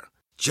AutoTrader.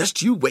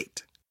 Just you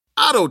wait.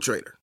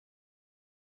 AutoTrader.